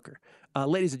 Mr. Hooker.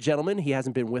 Ladies and gentlemen, he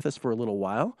hasn't been with us for a little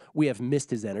while. We have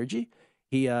missed his energy.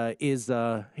 He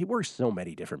works so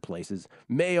many different places.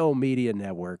 Mayo Media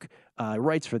Network,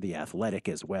 writes for The Athletic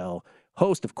as well.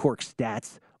 Host of Cork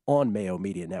Stats on Mayo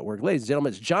Media Network. Ladies and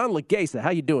gentlemen, it's John Legasa. How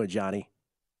you doing, Johnny?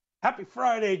 Happy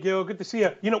Friday, Gil. Good to see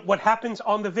you. You know, what happens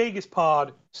on the Vegas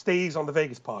pod stays on the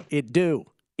Vegas pod. It do.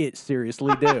 It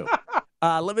seriously do.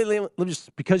 Let me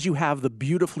just, because you have the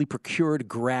beautifully procured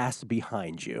grass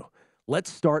behind you, let's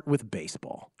start with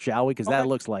baseball, shall we? Because that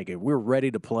looks like it. We're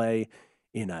ready to play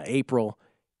in April.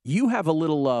 You have a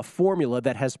little formula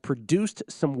that has produced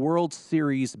some World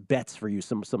Series bets for you,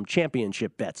 some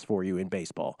championship bets for you in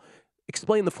baseball.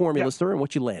 Explain the formula, sir, and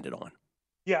what you landed on.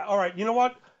 Yeah, all right. You know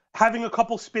what? Having a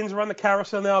couple spins around the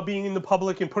carousel now, being in the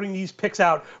public and putting these picks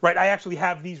out, right? I actually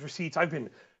have these receipts. I've been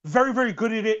very, very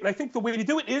good at it. And I think the way to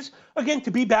do it is, again,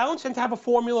 to be balanced and to have a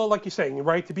formula, like you're saying,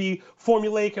 right? To be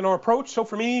formulaic in our approach. So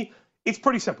for me, it's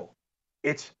pretty simple.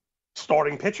 It's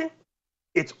starting pitching.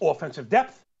 It's offensive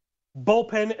depth,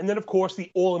 bullpen, and then, of course,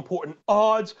 the all-important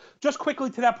odds. Just quickly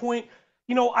to that point,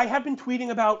 you know, I have been tweeting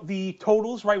about the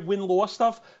totals, right, win-loss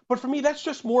stuff. But for me, that's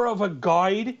just more of a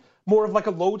guide, more of like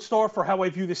a lodestar for how I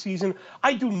view the season.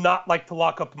 I do not like to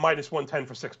lock up -110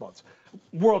 for 6 months.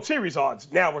 World Series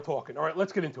odds, now we're talking. All right,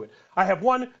 let's get into it. I have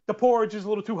one, the porridge is a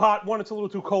little too hot. One, it's a little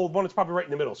too cold. One, it's probably right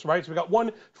in the middle, right? So we got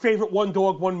one favorite, one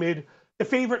dog, one mid. The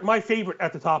favorite, my favorite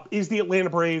at the top, is the Atlanta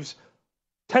Braves.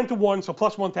 10-1, so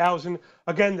plus 1,000.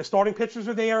 Again, the starting pitchers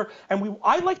are there. And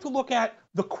I like to look at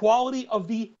the quality of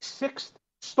the sixth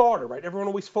starter, right? Everyone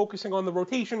always focusing on the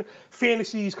rotation.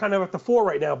 Fantasy is kind of at the fore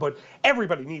right now, but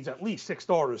everybody needs at least 6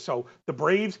 starters. So the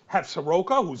Braves have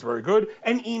Soroka, who's very good,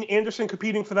 and Ian Anderson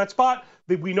competing for that spot.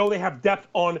 We know they have depth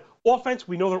on offense.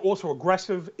 We know they're also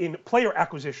aggressive in player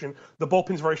acquisition. The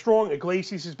bullpen's very strong.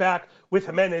 Iglesias is back with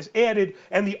Jimenez added,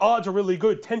 and the odds are really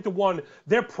good, 10-1.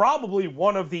 They're probably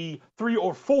one of the 3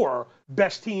 or 4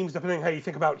 best teams, depending on how you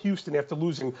think about Houston after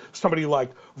losing somebody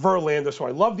like Verlander. So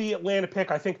I love the Atlanta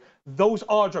pick. I think those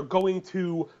odds are going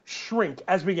to shrink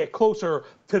as we get closer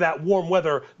to that warm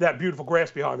weather, that beautiful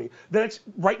grass behind me. Then it's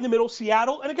right in the middle,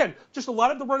 Seattle. And again, just a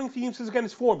lot of the running themes is, again,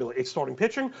 it's formula. It's starting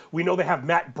pitching. We know they have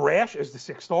Matt Brash as the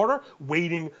 6th starter,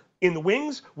 waiting in the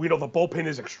wings. We know the bullpen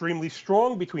is extremely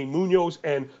strong between Munoz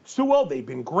and Sewell. They've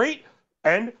been great.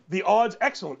 And the odds,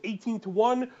 excellent,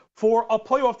 18-1 for a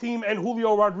playoff team. And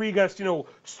Julio Rodriguez, you know,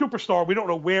 superstar. We don't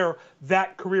know where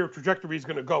that career trajectory is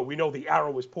going to go. We know the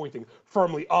arrow is pointing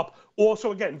firmly up.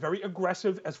 Also, again, very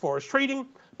aggressive as far as trading,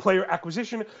 player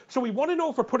acquisition. So we want to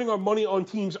know if we're putting our money on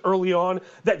teams early on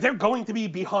that they're going to be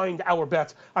behind our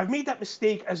bets. I've made that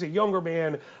mistake as a younger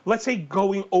man, let's say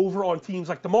going over on teams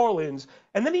like the Marlins.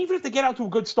 And then even if they get out to a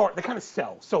good start, they kind of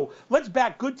sell. So let's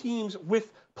back good teams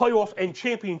with playoff and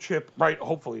championship, right,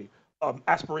 hopefully,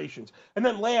 aspirations. And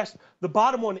then last, the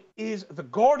bottom one is the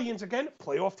Guardians, again,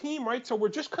 playoff team, right? So we're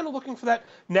just kind of looking for that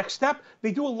next step.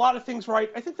 They do a lot of things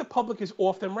right. I think the public is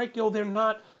off them, right, Gil? They're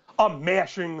not a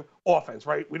mashing offense,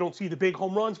 right? We don't see the big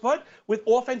home runs, but with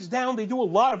offense down, they do a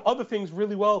lot of other things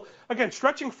really well. Again,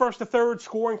 stretching first to third,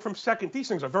 scoring from second, these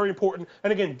things are very important.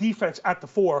 And again, defense at the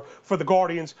 4 for the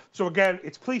Guardians. So again,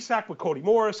 it's Plesac with Cody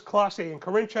Morris, Clase and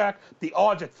Karinchak. The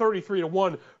odds at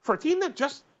 33-1 for a team that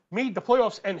just made the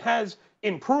playoffs and has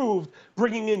improved,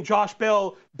 bringing in Josh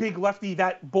Bell, big lefty.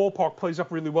 That ballpark plays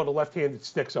up really well to left-handed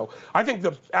stick. So I think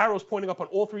the arrow's pointing up on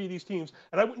all 3 of these teams.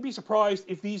 And I wouldn't be surprised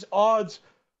if these odds,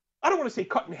 I don't want to say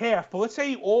cut in half, but let's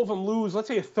say all of them lose, let's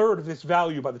say a third of this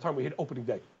value by the time we hit opening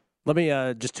day. Let me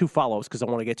just two follow-ups because I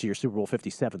want to get to your Super Bowl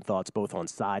 57 thoughts, both on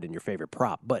side and your favorite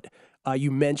prop. But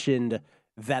you mentioned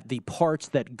that the parts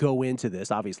that go into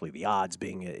this, obviously the odds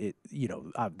being,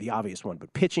 the obvious one,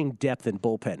 but pitching, depth, and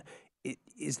bullpen.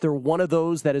 Is there one of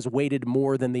those that is weighted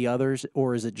more than the others,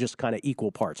 or is it just kind of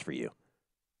equal parts for you?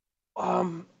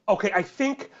 Okay, I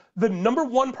think the number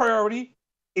one priority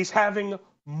is having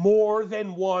more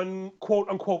than one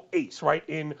quote-unquote ace, right,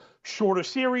 in shorter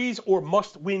series or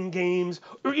must-win games,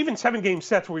 or even 7-game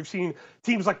sets where we've seen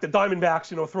teams like the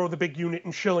Diamondbacks, throw the big unit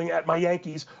and Schilling at my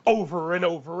Yankees over and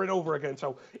over and over again.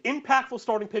 So impactful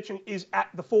starting pitching is at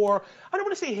the fore. I don't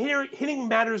want to say hitting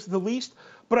matters the least,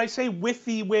 but I say with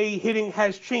the way hitting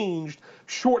has changed,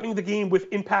 shortening the game with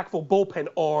impactful bullpen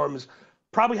arms,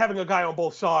 probably having a guy on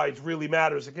both sides really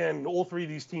matters. Again, all three of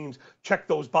these teams check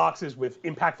those boxes with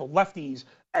impactful lefties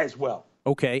as well.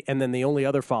 Okay, and then the only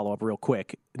other follow-up real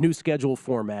quick, new schedule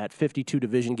format, 52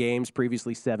 division games,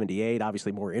 previously 78,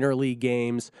 obviously more interleague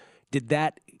games. Did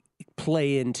that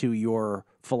play into your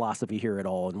philosophy here at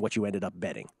all and what you ended up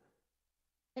betting?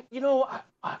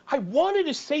 I wanted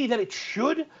to say that it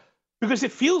should because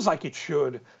it feels like it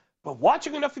should, but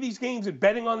watching enough of these games and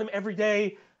betting on them every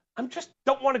day, I just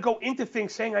don't want to go into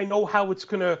things saying I know how it's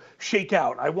going to shake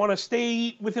out. I want to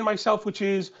stay within myself, which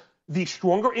is the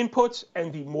stronger inputs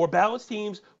and the more balanced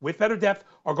teams with better depth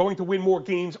are going to win more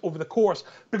games over the course.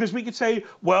 Because we could say,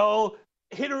 well,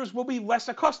 hitters will be less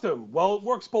accustomed. Well, it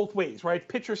works both ways, right?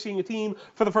 Pitchers seeing a team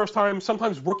for the first time,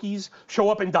 sometimes rookies show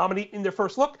up and dominate in their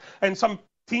first look. And some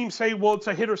teams say, well, it's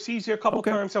a hitter sees you a couple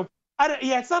times. So,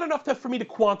 it's not enough for me to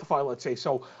quantify, let's say.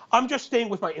 So I'm just staying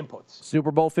with my inputs.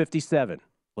 Super Bowl 57.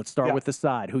 Let's start with the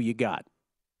side. Who you got?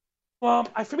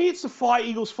 For me, it's the Fly,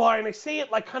 Eagles Fly, and I say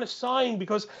it like kind of sighing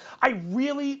because I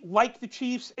really like the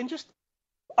Chiefs, and just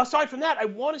aside from that, I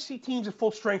want to see teams at full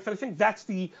strength, and I think that's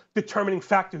the determining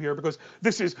factor here because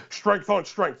this is strength on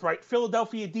strength, right?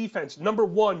 Philadelphia defense, number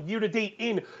 1 year-to-date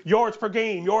in yards per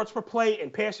game, yards per play,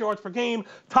 and pass yards per game.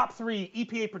 Top 3,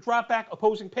 EPA per dropback,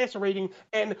 opposing passer rating,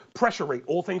 and pressure rate,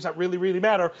 all things that really, really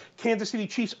matter. Kansas City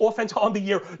Chiefs offense on the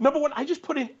year. Number 1, I just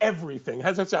put in everything.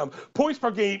 How's that sound? Points per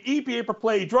game, EPA per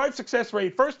play, drive success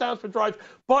rate, first downs per drive,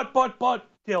 but,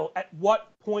 Gil, at what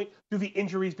point do the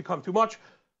injuries become too much?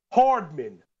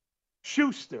 Hardman,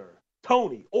 Schuster,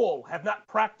 Tony, all have not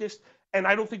practiced, and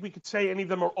I don't think we could say any of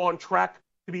them are on track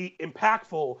to be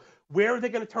impactful. Where are they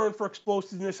going to turn for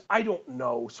explosiveness? I don't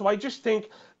know. So I just think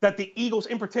that the Eagles,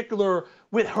 in particular,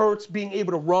 with Hurts being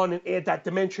able to run and add that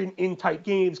dimension in tight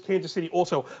games, Kansas City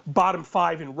also bottom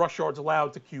 5 in rush yards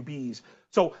allowed to QBs.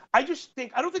 So I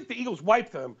don't think the Eagles wipe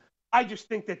them. I just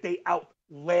think that they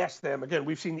outlast them. Again,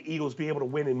 we've seen the Eagles be able to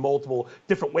win in multiple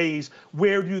different ways.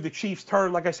 Where do the Chiefs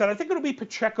turn? Like I said, I think it'll be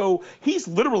Pacheco. He's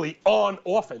literally on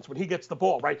offense when he gets the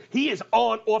ball, right? He is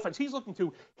on offense. He's looking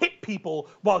to hit people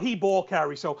while he ball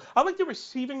carries. So I like the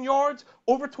receiving yards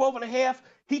over 12.5.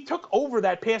 He took over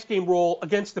that pass game role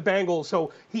against the Bengals.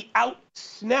 So he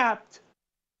out-snapped.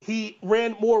 He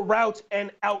ran more routes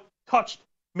and out-touched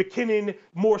McKinnon,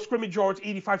 more scrimmage yards,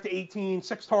 85-18,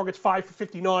 6 targets, 5 for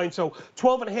 59. So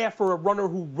 12.5 for a runner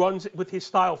who runs with his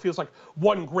style feels like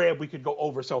one grab we could go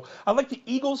over. So I like the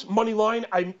Eagles money line.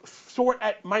 I saw it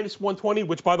at -120,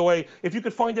 which, by the way, if you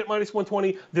could find it at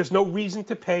 -120, there's no reason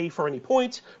to pay for any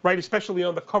points, right? Especially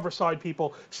on the cover side,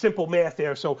 people. Simple math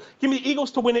there. So give me the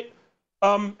Eagles to win it.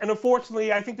 And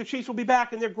unfortunately, I think the Chiefs will be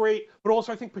back, and they're great. But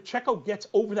also, I think Pacheco gets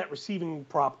over that receiving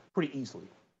prop pretty easily.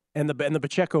 And the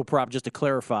Pacheco prop, just to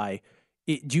clarify,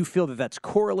 do you feel that that's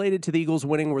correlated to the Eagles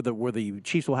winning, where the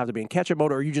Chiefs will have to be in catch-up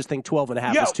mode, or you just think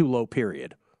 12.5 is too low,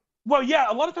 period? Well,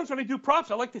 yeah, a lot of times when I do props,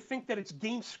 I like to think that it's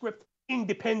game script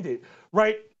independent,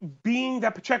 right? Being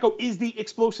that Pacheco is the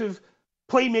explosive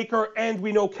playmaker, and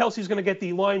we know Kelsey's going to get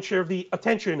the lion's share of the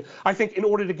attention. I think in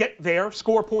order to get there,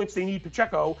 score points, they need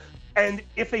Pacheco. And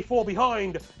if they fall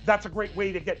behind, that's a great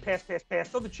way to get pass.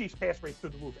 So the Chiefs' pass rate through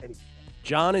the roof anyway.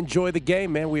 John, enjoy the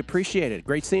game, man. We appreciate it.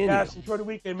 Great seeing you. Yes, enjoy the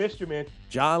weekend. Missed you, man.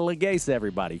 John Legeza,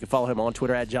 everybody. You can follow him on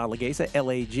Twitter at John Legeza,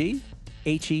 Laghezza.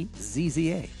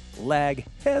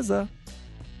 Laghezza.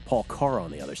 Paul Carr on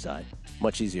the other side.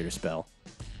 Much easier to spell.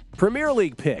 Premier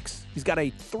League picks. He's got a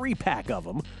 3-pack of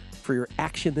them for your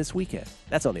action this weekend.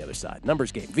 That's on the other side.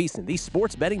 Numbers Game, VSiN, the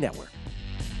Sports Betting Network.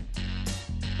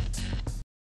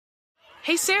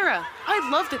 Hey, Sarah, I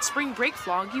love that spring break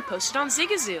vlog you posted on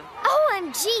Zigazoo.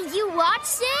 OMG, you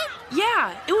watched it?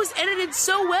 Yeah, it was edited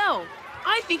so well.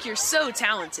 I think you're so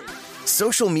talented.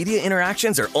 Social media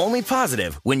interactions are only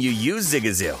positive when you use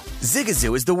Zigazoo.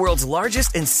 Zigazoo is the world's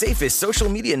largest and safest social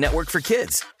media network for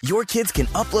kids. Your kids can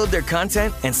upload their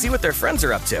content and see what their friends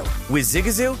are up to. With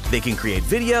Zigazoo, they can create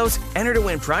videos, enter to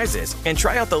win prizes, and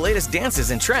try out the latest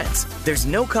dances and trends. There's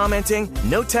no commenting,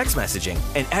 no text messaging,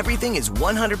 and everything is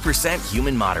 100%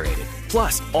 human moderated.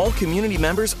 Plus, all community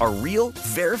members are real,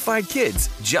 verified kids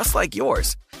just like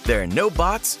yours. There are no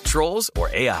bots, trolls, or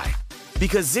AI.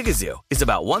 Because Zigazoo is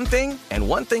about one thing and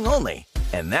one thing only,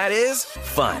 and that is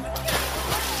fun.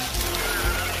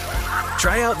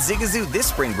 Try out Zigazoo this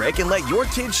spring break and let your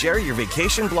kids share your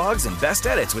vacation blogs and best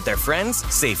edits with their friends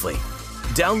safely.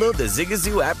 Download the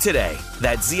Zigazoo app today.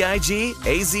 That's Zigazoo.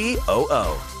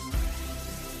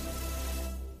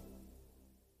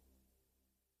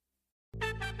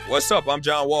 What's up? I'm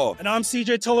John Wall. And I'm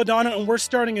CJ Toledano, and we're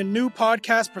starting a new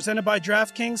podcast presented by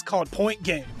DraftKings called Point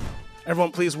Game.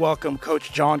 Everyone, please welcome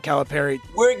Coach John Calipari.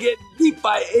 We're getting beat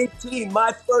by 18.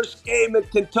 My first game in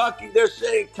Kentucky, they're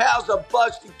saying Cal's a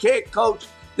bust. He can't coach.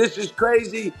 This is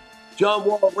crazy. John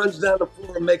Wall runs down the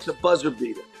floor and makes a buzzer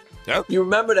beater. Yep. You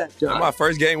remember that, John? That's my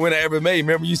first game win I ever made.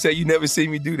 Remember you said you never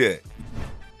seen me do that.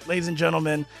 Ladies and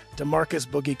gentlemen, DeMarcus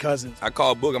Boogie Cousins. I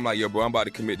called Boog. I'm like, yo, bro, I'm about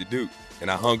to commit to Duke.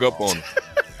 And I hung up on him.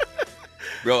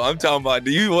 Bro, I'm talking about, do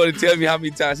you want to tell me how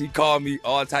many times he called me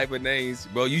all type of names?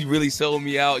 Bro, you really sold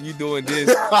me out. You doing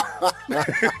this.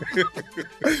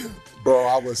 Bro,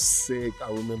 I was sick.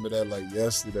 I remember that like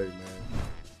yesterday, man.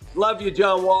 Love you,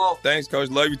 John Wall. Thanks,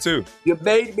 Coach. Love you, too. You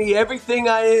made me everything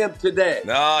I am today.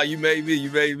 Nah, you made me.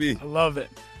 You made me. I love it.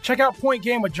 Check out Point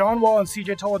Game with John Wall and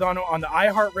CJ Toledano on the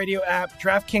iHeartRadio app,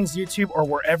 DraftKings YouTube, or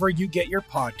wherever you get your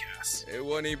podcasts. It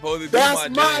wasn't even supposed to be That's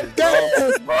my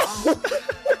game, bro.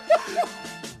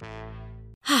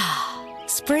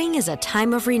 Spring is a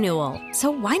time of renewal,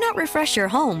 so why not refresh your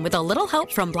home with a little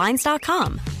help from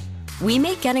Blinds.com? We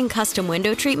make getting custom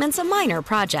window treatments a minor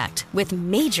project with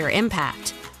major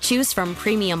impact. Choose from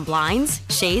premium blinds,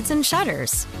 shades, and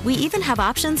shutters. We even have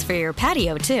options for your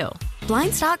patio, too.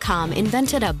 Blinds.com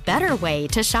invented a better way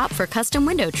to shop for custom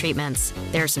window treatments.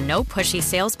 There's no pushy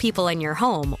salespeople in your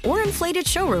home or inflated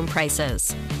showroom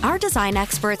prices. Our design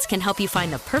experts can help you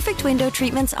find the perfect window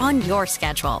treatments on your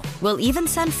schedule. We'll even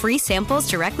send free samples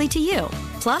directly to you.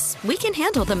 Plus, we can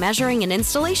handle the measuring and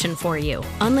installation for you.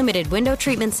 Unlimited window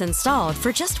treatments installed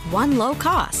for just one low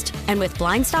cost. And with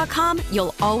Blinds.com,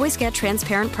 you'll always get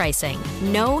transparent pricing.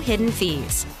 No hidden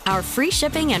fees. Our free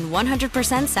shipping and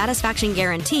 100% satisfaction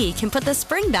guarantee can put the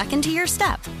spring back into your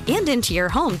step and into your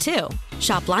home, too.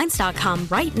 Shop Blinds.com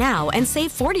right now and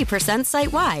save 40%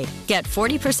 site-wide. Get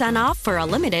 40% off for a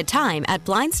limited time at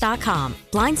Blinds.com.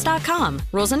 Blinds.com.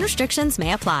 Rules and restrictions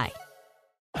may apply.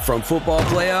 From football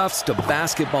playoffs to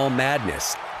basketball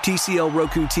madness, TCL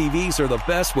Roku TVs are the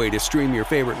best way to stream your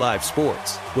favorite live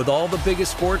sports. With all the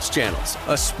biggest sports channels,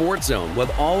 a sports zone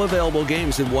with all available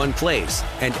games in one place,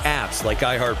 and apps like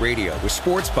iHeartRadio with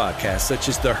sports podcasts such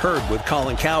as The Herd with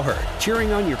Colin Cowherd.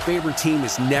 Cheering on your favorite team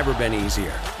has never been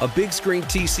easier. A big screen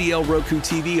TCL Roku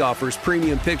TV offers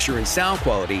premium picture and sound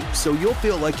quality, so you'll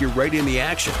feel like you're right in the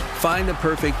action. Find the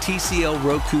perfect TCL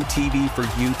Roku TV for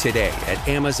you today at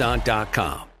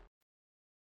Amazon.com.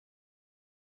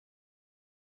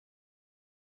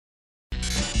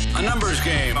 A numbers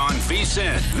game on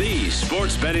VSiN, the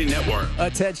sports betting network.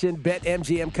 Attention,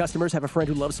 BetMGM customers. Have a friend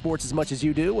who loves sports as much as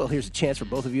you do? Well, here's a chance for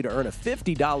both of you to earn a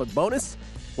 $50 bonus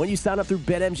when you sign up through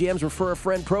BetMGM's Refer a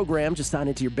Friend program. Just sign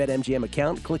into your BetMGM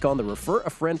account. Click on the Refer a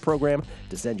Friend program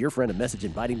to send your friend a message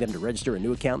inviting them to register a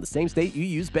new account in the same state you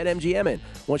use BetMGM in.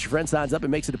 Once your friend signs up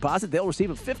and makes a deposit, they'll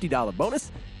receive a $50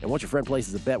 bonus. And once your friend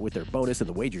places a bet with their bonus and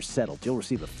the wager's settled, you'll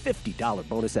receive a $50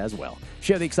 bonus as well.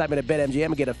 Share the excitement at BetMGM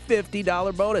and get a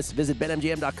 $50 bonus. Visit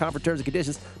BetMGM.com for terms and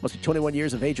conditions. Must be 21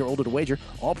 years of age or older to wager.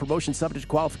 All promotions subject to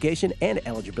qualification and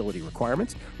eligibility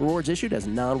requirements. Rewards issued as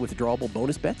non-withdrawable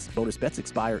bonus bets. Bonus bets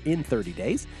expire in 30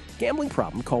 days. Gambling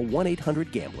problem? Call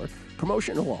 1-800-GAMBLER.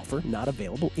 Promotional offer not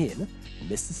available in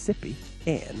Mississippi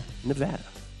and Nevada.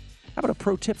 How about a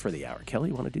pro tip for the hour, Kelly?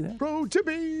 You want to do that? Pro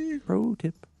tippy. Pro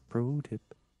tip, pro tip,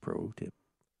 pro tip.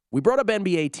 We brought up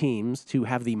NBA teams to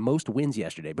have the most wins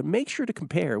yesterday, but make sure to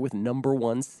compare with number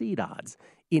one seed odds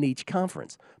in each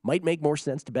conference. Might make more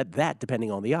sense to bet that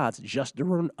depending on the odds. Just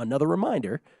another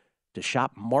reminder to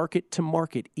shop market to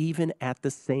market, even at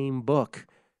the same book.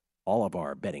 All of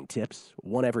our betting tips,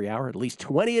 one every hour, at least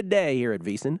 20 a day here at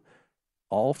VSiN.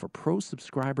 All for pro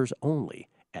subscribers only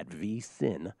at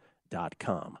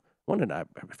vsin.com.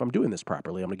 If I'm doing this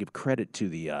properly, I'm going to give credit to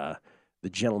the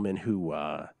gentleman who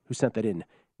sent that in,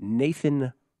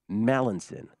 Nathan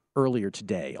Mallinson. earlier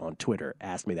today on Twitter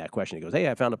asked me that question. He goes, hey,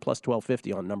 I found a plus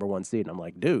 1250 on number 1 seed. And I'm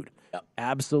like, dude,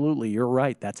 absolutely, you're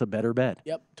right. That's a better bet.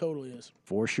 Yep, totally is.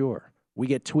 For sure. We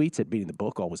get tweets at Beating the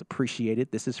Book. Always appreciate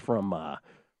it. This is from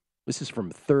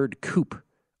Third Coop.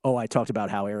 Oh, I talked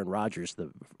about how Aaron Rodgers,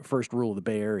 the first rule of the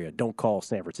Bay Area, don't call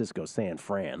San Francisco San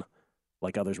Fran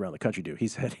like others around the country do. He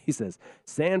says,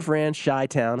 San Fran,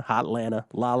 Chi-Town, Hotlanta,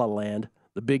 La La Land,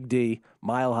 the Big D,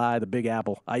 Mile High, the Big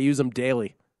Apple. I use them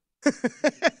daily. I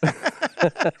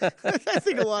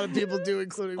think a lot of people do,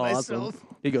 including myself.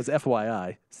 He goes,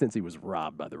 FYI, since he was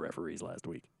robbed by the referees last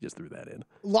week. Just threw that in.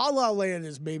 La La Land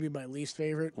is maybe my least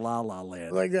favorite. La La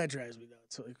Land. Like, that drives me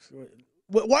nuts.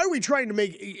 Why are we trying to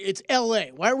make it's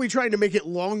L.A.? Why are we trying to make it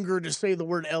longer to say the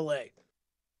word L.A.?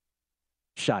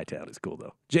 Chi-Town is cool,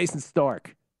 though. Jason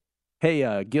Stark.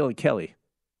 Hey, Gil and Kelly.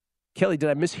 Kelly, did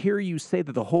I mishear you say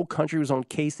that the whole country was on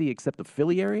KC except the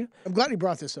Philly area? I'm glad you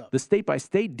brought this up. The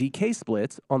state-by-state DK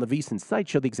splits on the VSiN site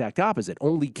show the exact opposite.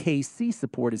 Only KC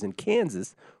support is in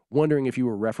Kansas. Wondering if you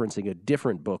were referencing a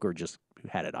different book or just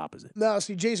had it opposite. No,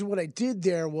 see, Jason, what I did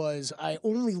there was I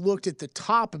only looked at the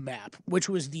top map, which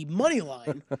was the money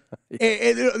line.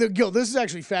 and Gil, this is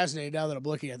actually fascinating now that I'm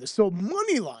looking at this. So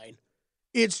money line,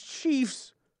 it's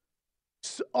Chiefs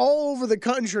all over the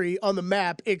country on the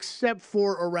map except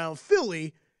for around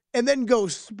Philly, and then go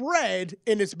spread,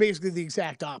 and it's basically the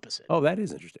exact opposite. Oh, that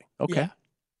is interesting. Okay.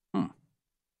 Yeah.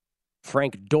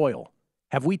 Frank Doyle.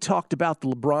 Have we talked about the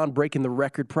LeBron breaking the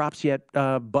record props yet?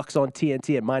 Bucks on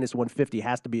TNT at minus 150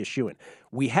 has to be a shoo-in.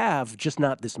 We have, just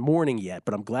not this morning yet,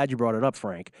 but I'm glad you brought it up,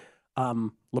 Frank.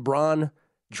 LeBron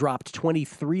dropped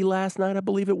 23 last night, I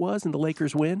believe it was, in the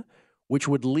Lakers win, which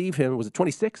would leave him, was it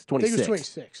 26? 26. I think it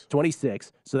was 26.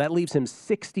 26. So that leaves him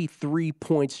 63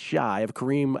 points shy of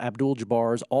Kareem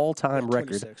Abdul-Jabbar's all-time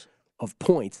record of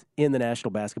points in the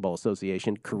National Basketball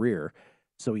Association career.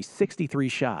 So he's 63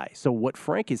 shy. So what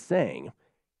Frank is saying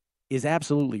is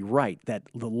absolutely right, that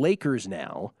the Lakers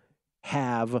now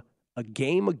have a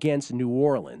game against New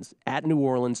Orleans at New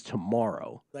Orleans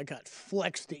tomorrow. That got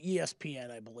flexed to ESPN,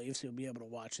 I believe, so you'll be able to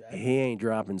watch that. He ain't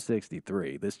dropping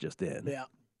 63. This just in. Yeah.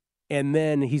 And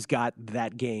then he's got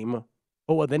that game.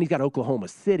 Oh, well, then he's got Oklahoma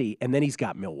City, and then he's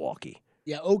got Milwaukee.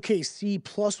 Yeah, OKC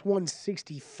plus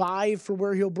 165 for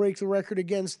where he'll break the record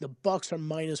against. The Bucks are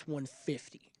minus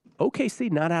 150.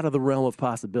 OKC not out of the realm of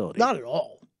possibility. Not at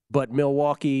all. But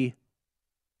Milwaukee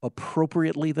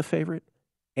appropriately the favorite,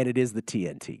 and it is the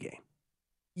TNT game.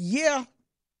 Yeah.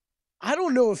 I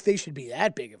don't know if they should be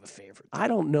that big of a favorite. I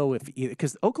don't know if either,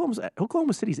 because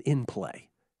Oklahoma City's in play.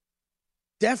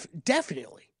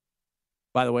 Definitely.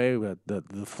 By the way,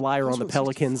 the flyer on the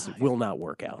Pelicans will not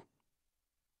work out.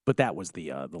 But that was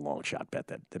the long shot bet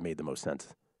that made the most sense.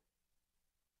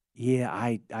 Yeah,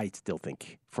 I still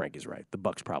think Frank is right. The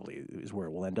Bucks probably is where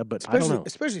it will end up, but I don't know.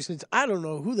 Especially since I don't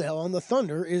know who the hell on the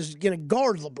Thunder is going to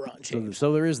guard LeBron James.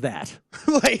 So there is that.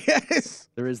 Yes.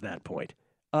 There is that point.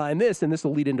 And this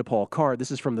will lead into Paul Card.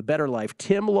 This is from The Better Life.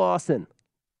 Tim Lawson.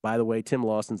 By the way, Tim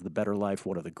Lawson's The Better Life,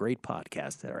 one of the great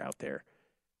podcasts that are out there.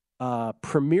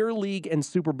 Premier League and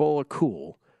Super Bowl are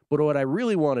cool, but what I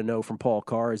really want to know from Paul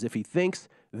Carr is if he thinks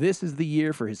this is the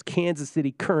year for his Kansas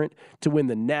City Current to win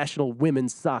the National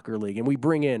Women's Soccer League. And we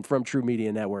bring in from True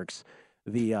Media Networks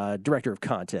the director of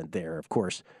content there, of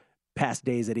course, past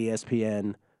days at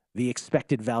ESPN, the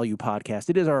Expected Value podcast.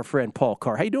 It is our friend Paul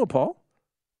Carr. How you doing, Paul?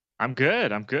 I'm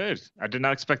good. I did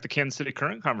not expect the Kansas City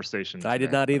Current conversation today. I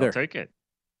did not either. I'll take it.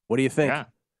 What do you think? Yeah.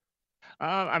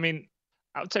 I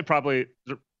would say probably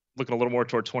looking a little more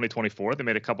toward 2024. They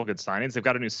made a couple good signings. They've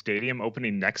got a new stadium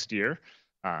opening next year.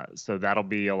 So that'll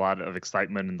be a lot of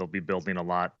excitement, and they'll be building a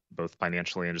lot, both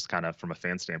financially and just kind of from a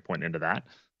fan standpoint into that.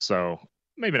 So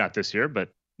maybe not this year,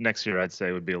 but next year I'd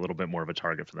say would be a little bit more of a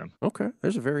target for them. Okay.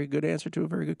 There's a very good answer to a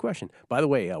very good question. By the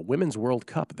way, Women's World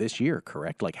Cup this year,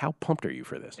 correct? Like, how pumped are you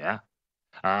for this? Yeah.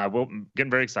 Well, getting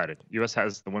very excited.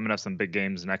 The women have some big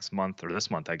games next month, or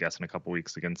this month, I guess, in a couple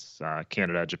weeks against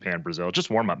Canada, Japan, Brazil. Just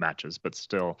warm-up matches, but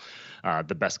still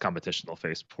the best competition they'll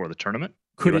face before the tournament.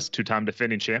 US two-time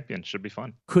defending champion. Should be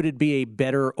fun. Could it be a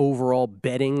better overall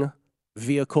betting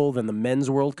vehicle than the Men's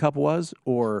World Cup was,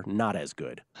 or not as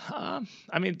good?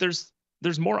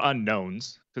 There's more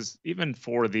unknowns, because even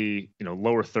for the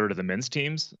lower third of the men's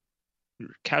teams,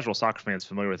 casual soccer fans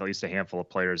familiar with at least a handful of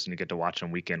players, and you get to watch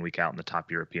them week in, week out in the top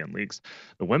European leagues.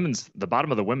 The bottom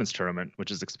of the women's tournament,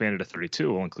 which is expanded to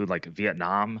 32, will include like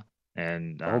Vietnam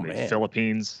and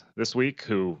Philippines this week,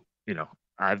 who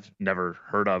I've never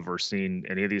heard of or seen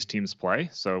any of these teams play.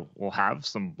 So we'll have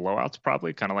some blowouts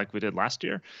probably, kind of like we did last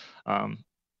year. But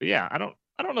yeah, I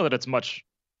don't know that it's much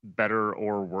better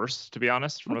or worse, to be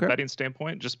honest, from a betting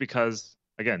standpoint, just because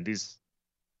again, these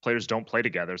players don't play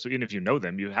together. So even if you know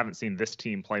them, you haven't seen this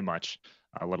team play much,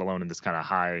 let alone in this kind of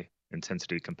high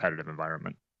intensity competitive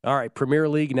environment. All right, Premier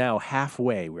League now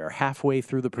halfway. We are halfway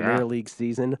through the Premier League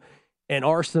season, and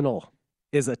Arsenal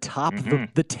is atop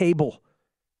the table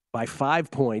by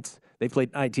 5 points. They've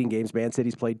played 19 games. Man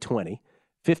City's played 20.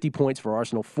 50 points for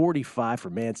Arsenal, 45 for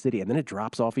Man City, and then it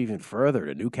drops off even further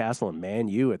to Newcastle and Man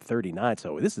U at 39.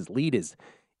 So lead is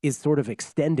sort of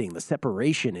extending. The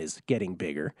separation is getting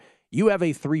bigger. You have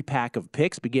a 3-pack of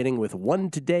picks beginning with one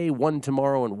today, one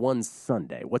tomorrow, and one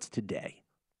Sunday. What's today?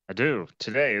 I do.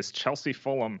 Today is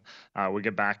Chelsea-Fulham. We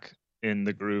get back in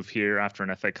the groove here after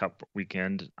an FA Cup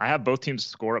weekend. I have both teams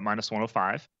score at minus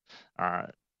 105.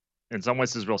 In some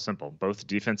ways, this is real simple. Both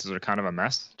defenses are kind of a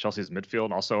mess. Chelsea's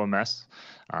midfield also a mess.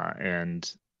 And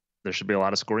there should be a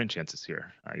lot of scoring chances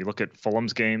here. You look at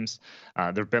Fulham's games,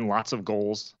 there have been lots of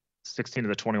goals. 16 of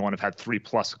the 21 have had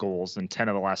 3+ goals, and 10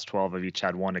 of the last 12 have each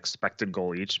had 1 expected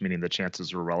goal each, meaning the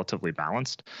chances were relatively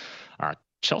balanced.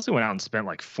 Chelsea went out and spent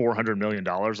like $400 million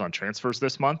on transfers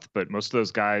this month, but most of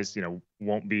those guys,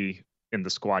 won't be in the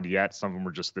squad yet. Some of them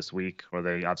were just this week, or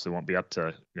they obviously won't be up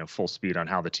to full speed on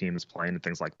how the team is playing and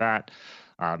things like that.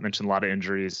 Mentioned a lot of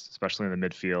injuries, especially in the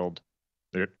midfield.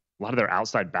 A lot of their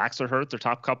outside backs are hurt, their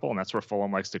top couple, and that's where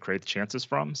Fulham likes to create the chances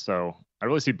from. So I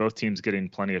really see both teams getting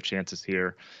plenty of chances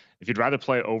here. If you'd rather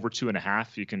play over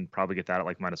 2.5, you can probably get that at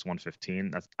like minus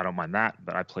 115. I don't mind that,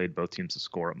 but I played both teams to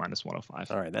score at minus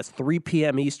 105. All right, that's 3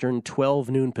 p.m. Eastern, 12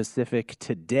 noon Pacific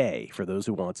today for those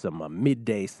who want some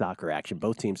midday soccer action.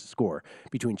 Both teams to score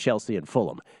between Chelsea and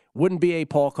Fulham. Wouldn't be a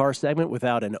Paul Carr segment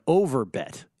without an over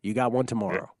bet. You got one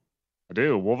tomorrow. I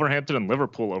do. Wolverhampton and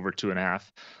Liverpool over 2.5,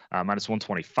 minus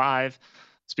 125.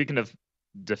 Speaking of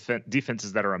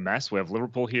defenses that are a mess, we have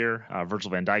Liverpool here. Virgil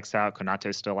van Dijk's out.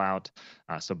 Konate's still out.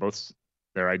 So both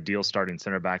their ideal starting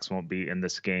center backs won't be in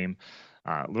this game.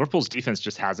 Liverpool's defense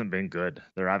just hasn't been good.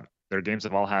 Their games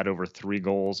have all had over 3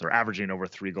 goals, or averaging over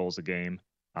 3 goals a game,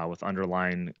 with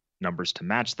underlying numbers to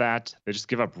match that. They just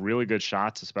give up really good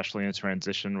shots, especially in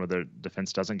transition where their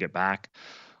defense doesn't get back.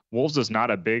 Wolves is not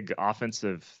a big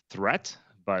offensive threat,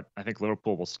 but I think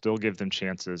Liverpool will still give them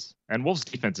chances. And Wolves'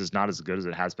 defense is not as good as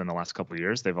it has been the last couple of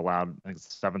years. They've allowed, I think, the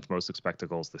 7th most expected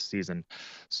goals this season.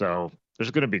 So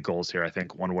there's going to be goals here, I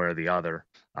think, one way or the other.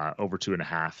 Over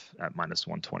 2.5 at minus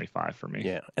 125 for me.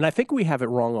 Yeah, and I think we have it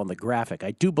wrong on the graphic.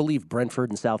 I do believe Brentford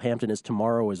and Southampton is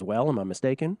tomorrow as well. Am I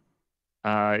mistaken?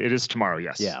 It is tomorrow,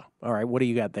 yes. Yeah. All right, what do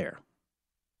you got there?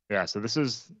 Yeah, so this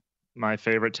is my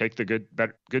favorite. Take the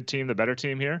good team, the better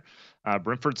team here.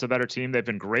 Brentford's the better team. They've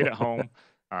been great at home.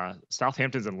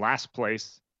 Southampton's in last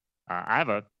place. I have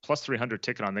a plus 300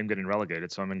 ticket on them getting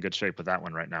relegated, so I'm in good shape with that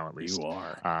one right now, at least. You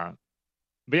are.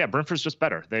 But yeah, Brentford's just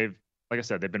better. Like I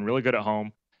said, they've been really good at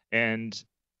home. And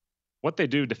what they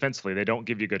do defensively, they don't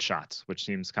give you good shots, which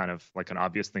seems kind of like an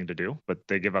obvious thing to do, but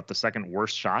they give up the 2nd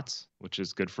worst shots, which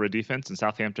is good for a defense. And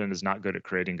Southampton is not good at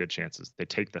creating good chances. They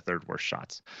take the 3rd worst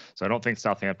shots. So I don't think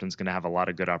Southampton's going to have a lot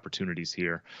of good opportunities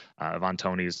here. Ivan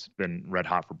Toney's been red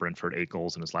hot for Brentford, 8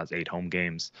 goals in his last 8 home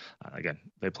games. Again,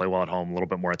 they play well at home, a little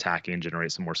bit more attacking,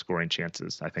 generate some more scoring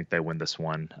chances. I think they win this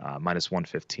one. Minus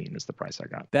 115 is the price I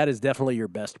got. That is definitely your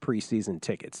best preseason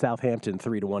ticket. Southampton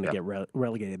 3-1 to get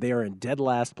relegated. They are in dead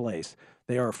last place.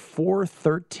 They are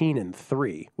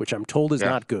 4-13-3, which I'm told is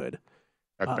not good.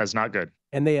 That's not good.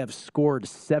 And they have scored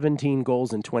 17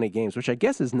 goals in 20 games, which I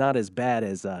guess is not as bad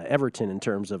as Everton in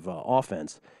terms of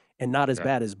offense, and not as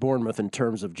bad as Bournemouth in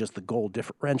terms of just the goal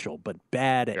differential, but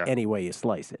bad any way you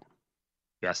slice it.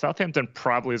 Yeah, Southampton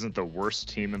probably isn't the worst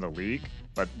team in the league,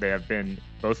 but they have been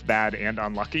both bad and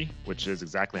unlucky, which is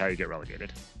exactly how you get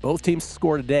relegated. Both teams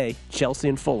score today, Chelsea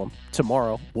and Fulham.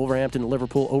 Tomorrow, Wolverhampton and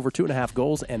Liverpool over 2.5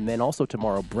 goals, and then also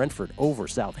tomorrow, Brentford over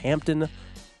Southampton.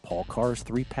 Paul Carr's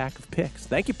 3-pack of picks.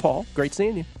 Thank you, Paul. Great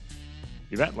seeing you.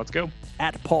 You bet. Let's go.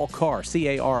 At Paul Carr,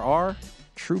 C-A-R-R.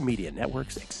 True Media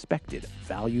Network's Expected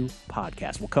Value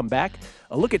Podcast. We'll come back,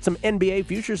 a look at some NBA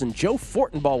futures, and Joe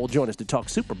Fortenbaugh will join us to talk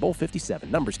Super Bowl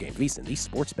 57. Numbers Game, VSiN, the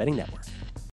Sports Betting Network.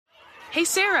 Hey,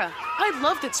 Sarah, I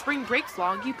loved that spring break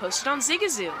vlog you posted on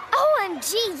Zigazoo.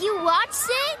 OMG, you watched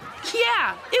it?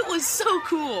 Yeah, it was so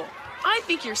cool. I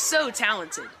think you're so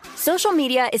talented. Social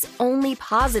media is only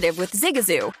positive with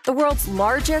Zigazoo, the world's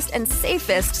largest and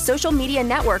safest social media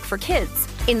network for kids.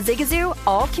 In Zigazoo,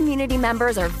 all community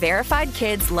members are verified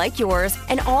kids like yours,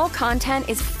 and all content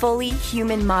is fully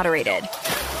human moderated.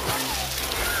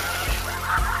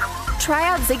 Try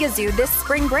out Zigazoo this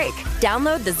spring break.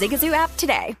 Download the Zigazoo app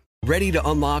today. Ready to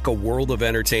unlock a world of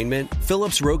entertainment?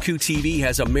 Philips Roku TV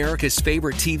has America's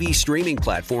favorite TV streaming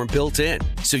platform built in,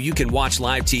 so you can watch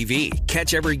live TV,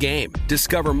 catch every game,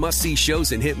 discover must-see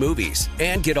shows and hit movies,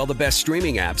 and get all the best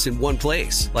streaming apps in one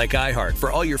place, like iHeart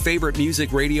for all your favorite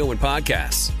music, radio, and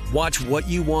podcasts. Watch what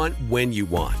you want, when you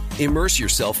want. Immerse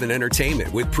yourself in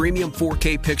entertainment with premium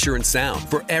 4K picture and sound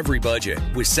for every budget,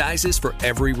 with sizes for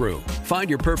every room. Find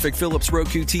your perfect Philips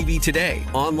Roku TV today,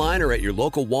 online or at your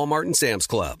local Walmart and Sam's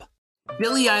Club.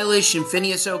 Billie Eilish and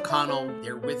Phineas O'Connell,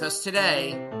 they're with us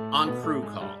today on Crew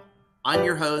Call. I'm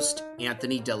your host,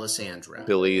 Anthony D'Alessandro.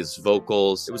 Billie's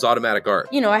vocals, it was automatic art.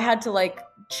 You know, I had to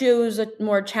choose a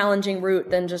more challenging route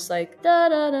than just da da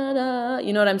da da.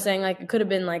 You know what I'm saying? It could have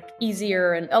been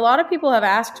easier. And a lot of people have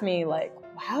asked me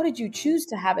how did you choose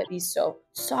to have it be so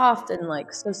soft and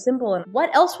so simple? And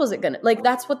what else was it gonna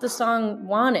that's what the song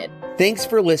wanted. Thanks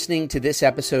for listening to this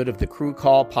episode of the Crew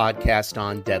Call podcast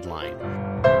on Deadline.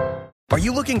 Are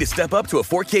you looking to step up to a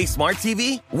 4K smart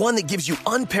TV? One that gives you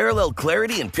unparalleled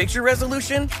clarity and picture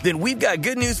resolution? Then we've got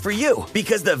good news for you,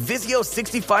 because the Vizio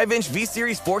 65-inch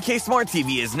V-Series 4K smart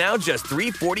TV is now just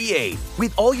 $348.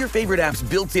 With all your favorite apps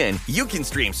built in, you can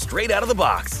stream straight out of the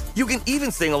box. You can even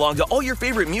sing along to all your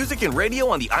favorite music and radio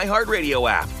on the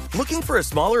iHeartRadio app. Looking for a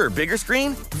smaller or bigger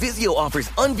screen? Vizio offers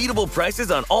unbeatable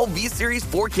prices on all V-Series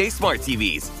 4K smart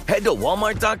TVs. Head to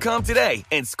Walmart.com today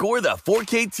and score the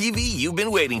 4K TV you've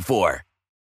been waiting for.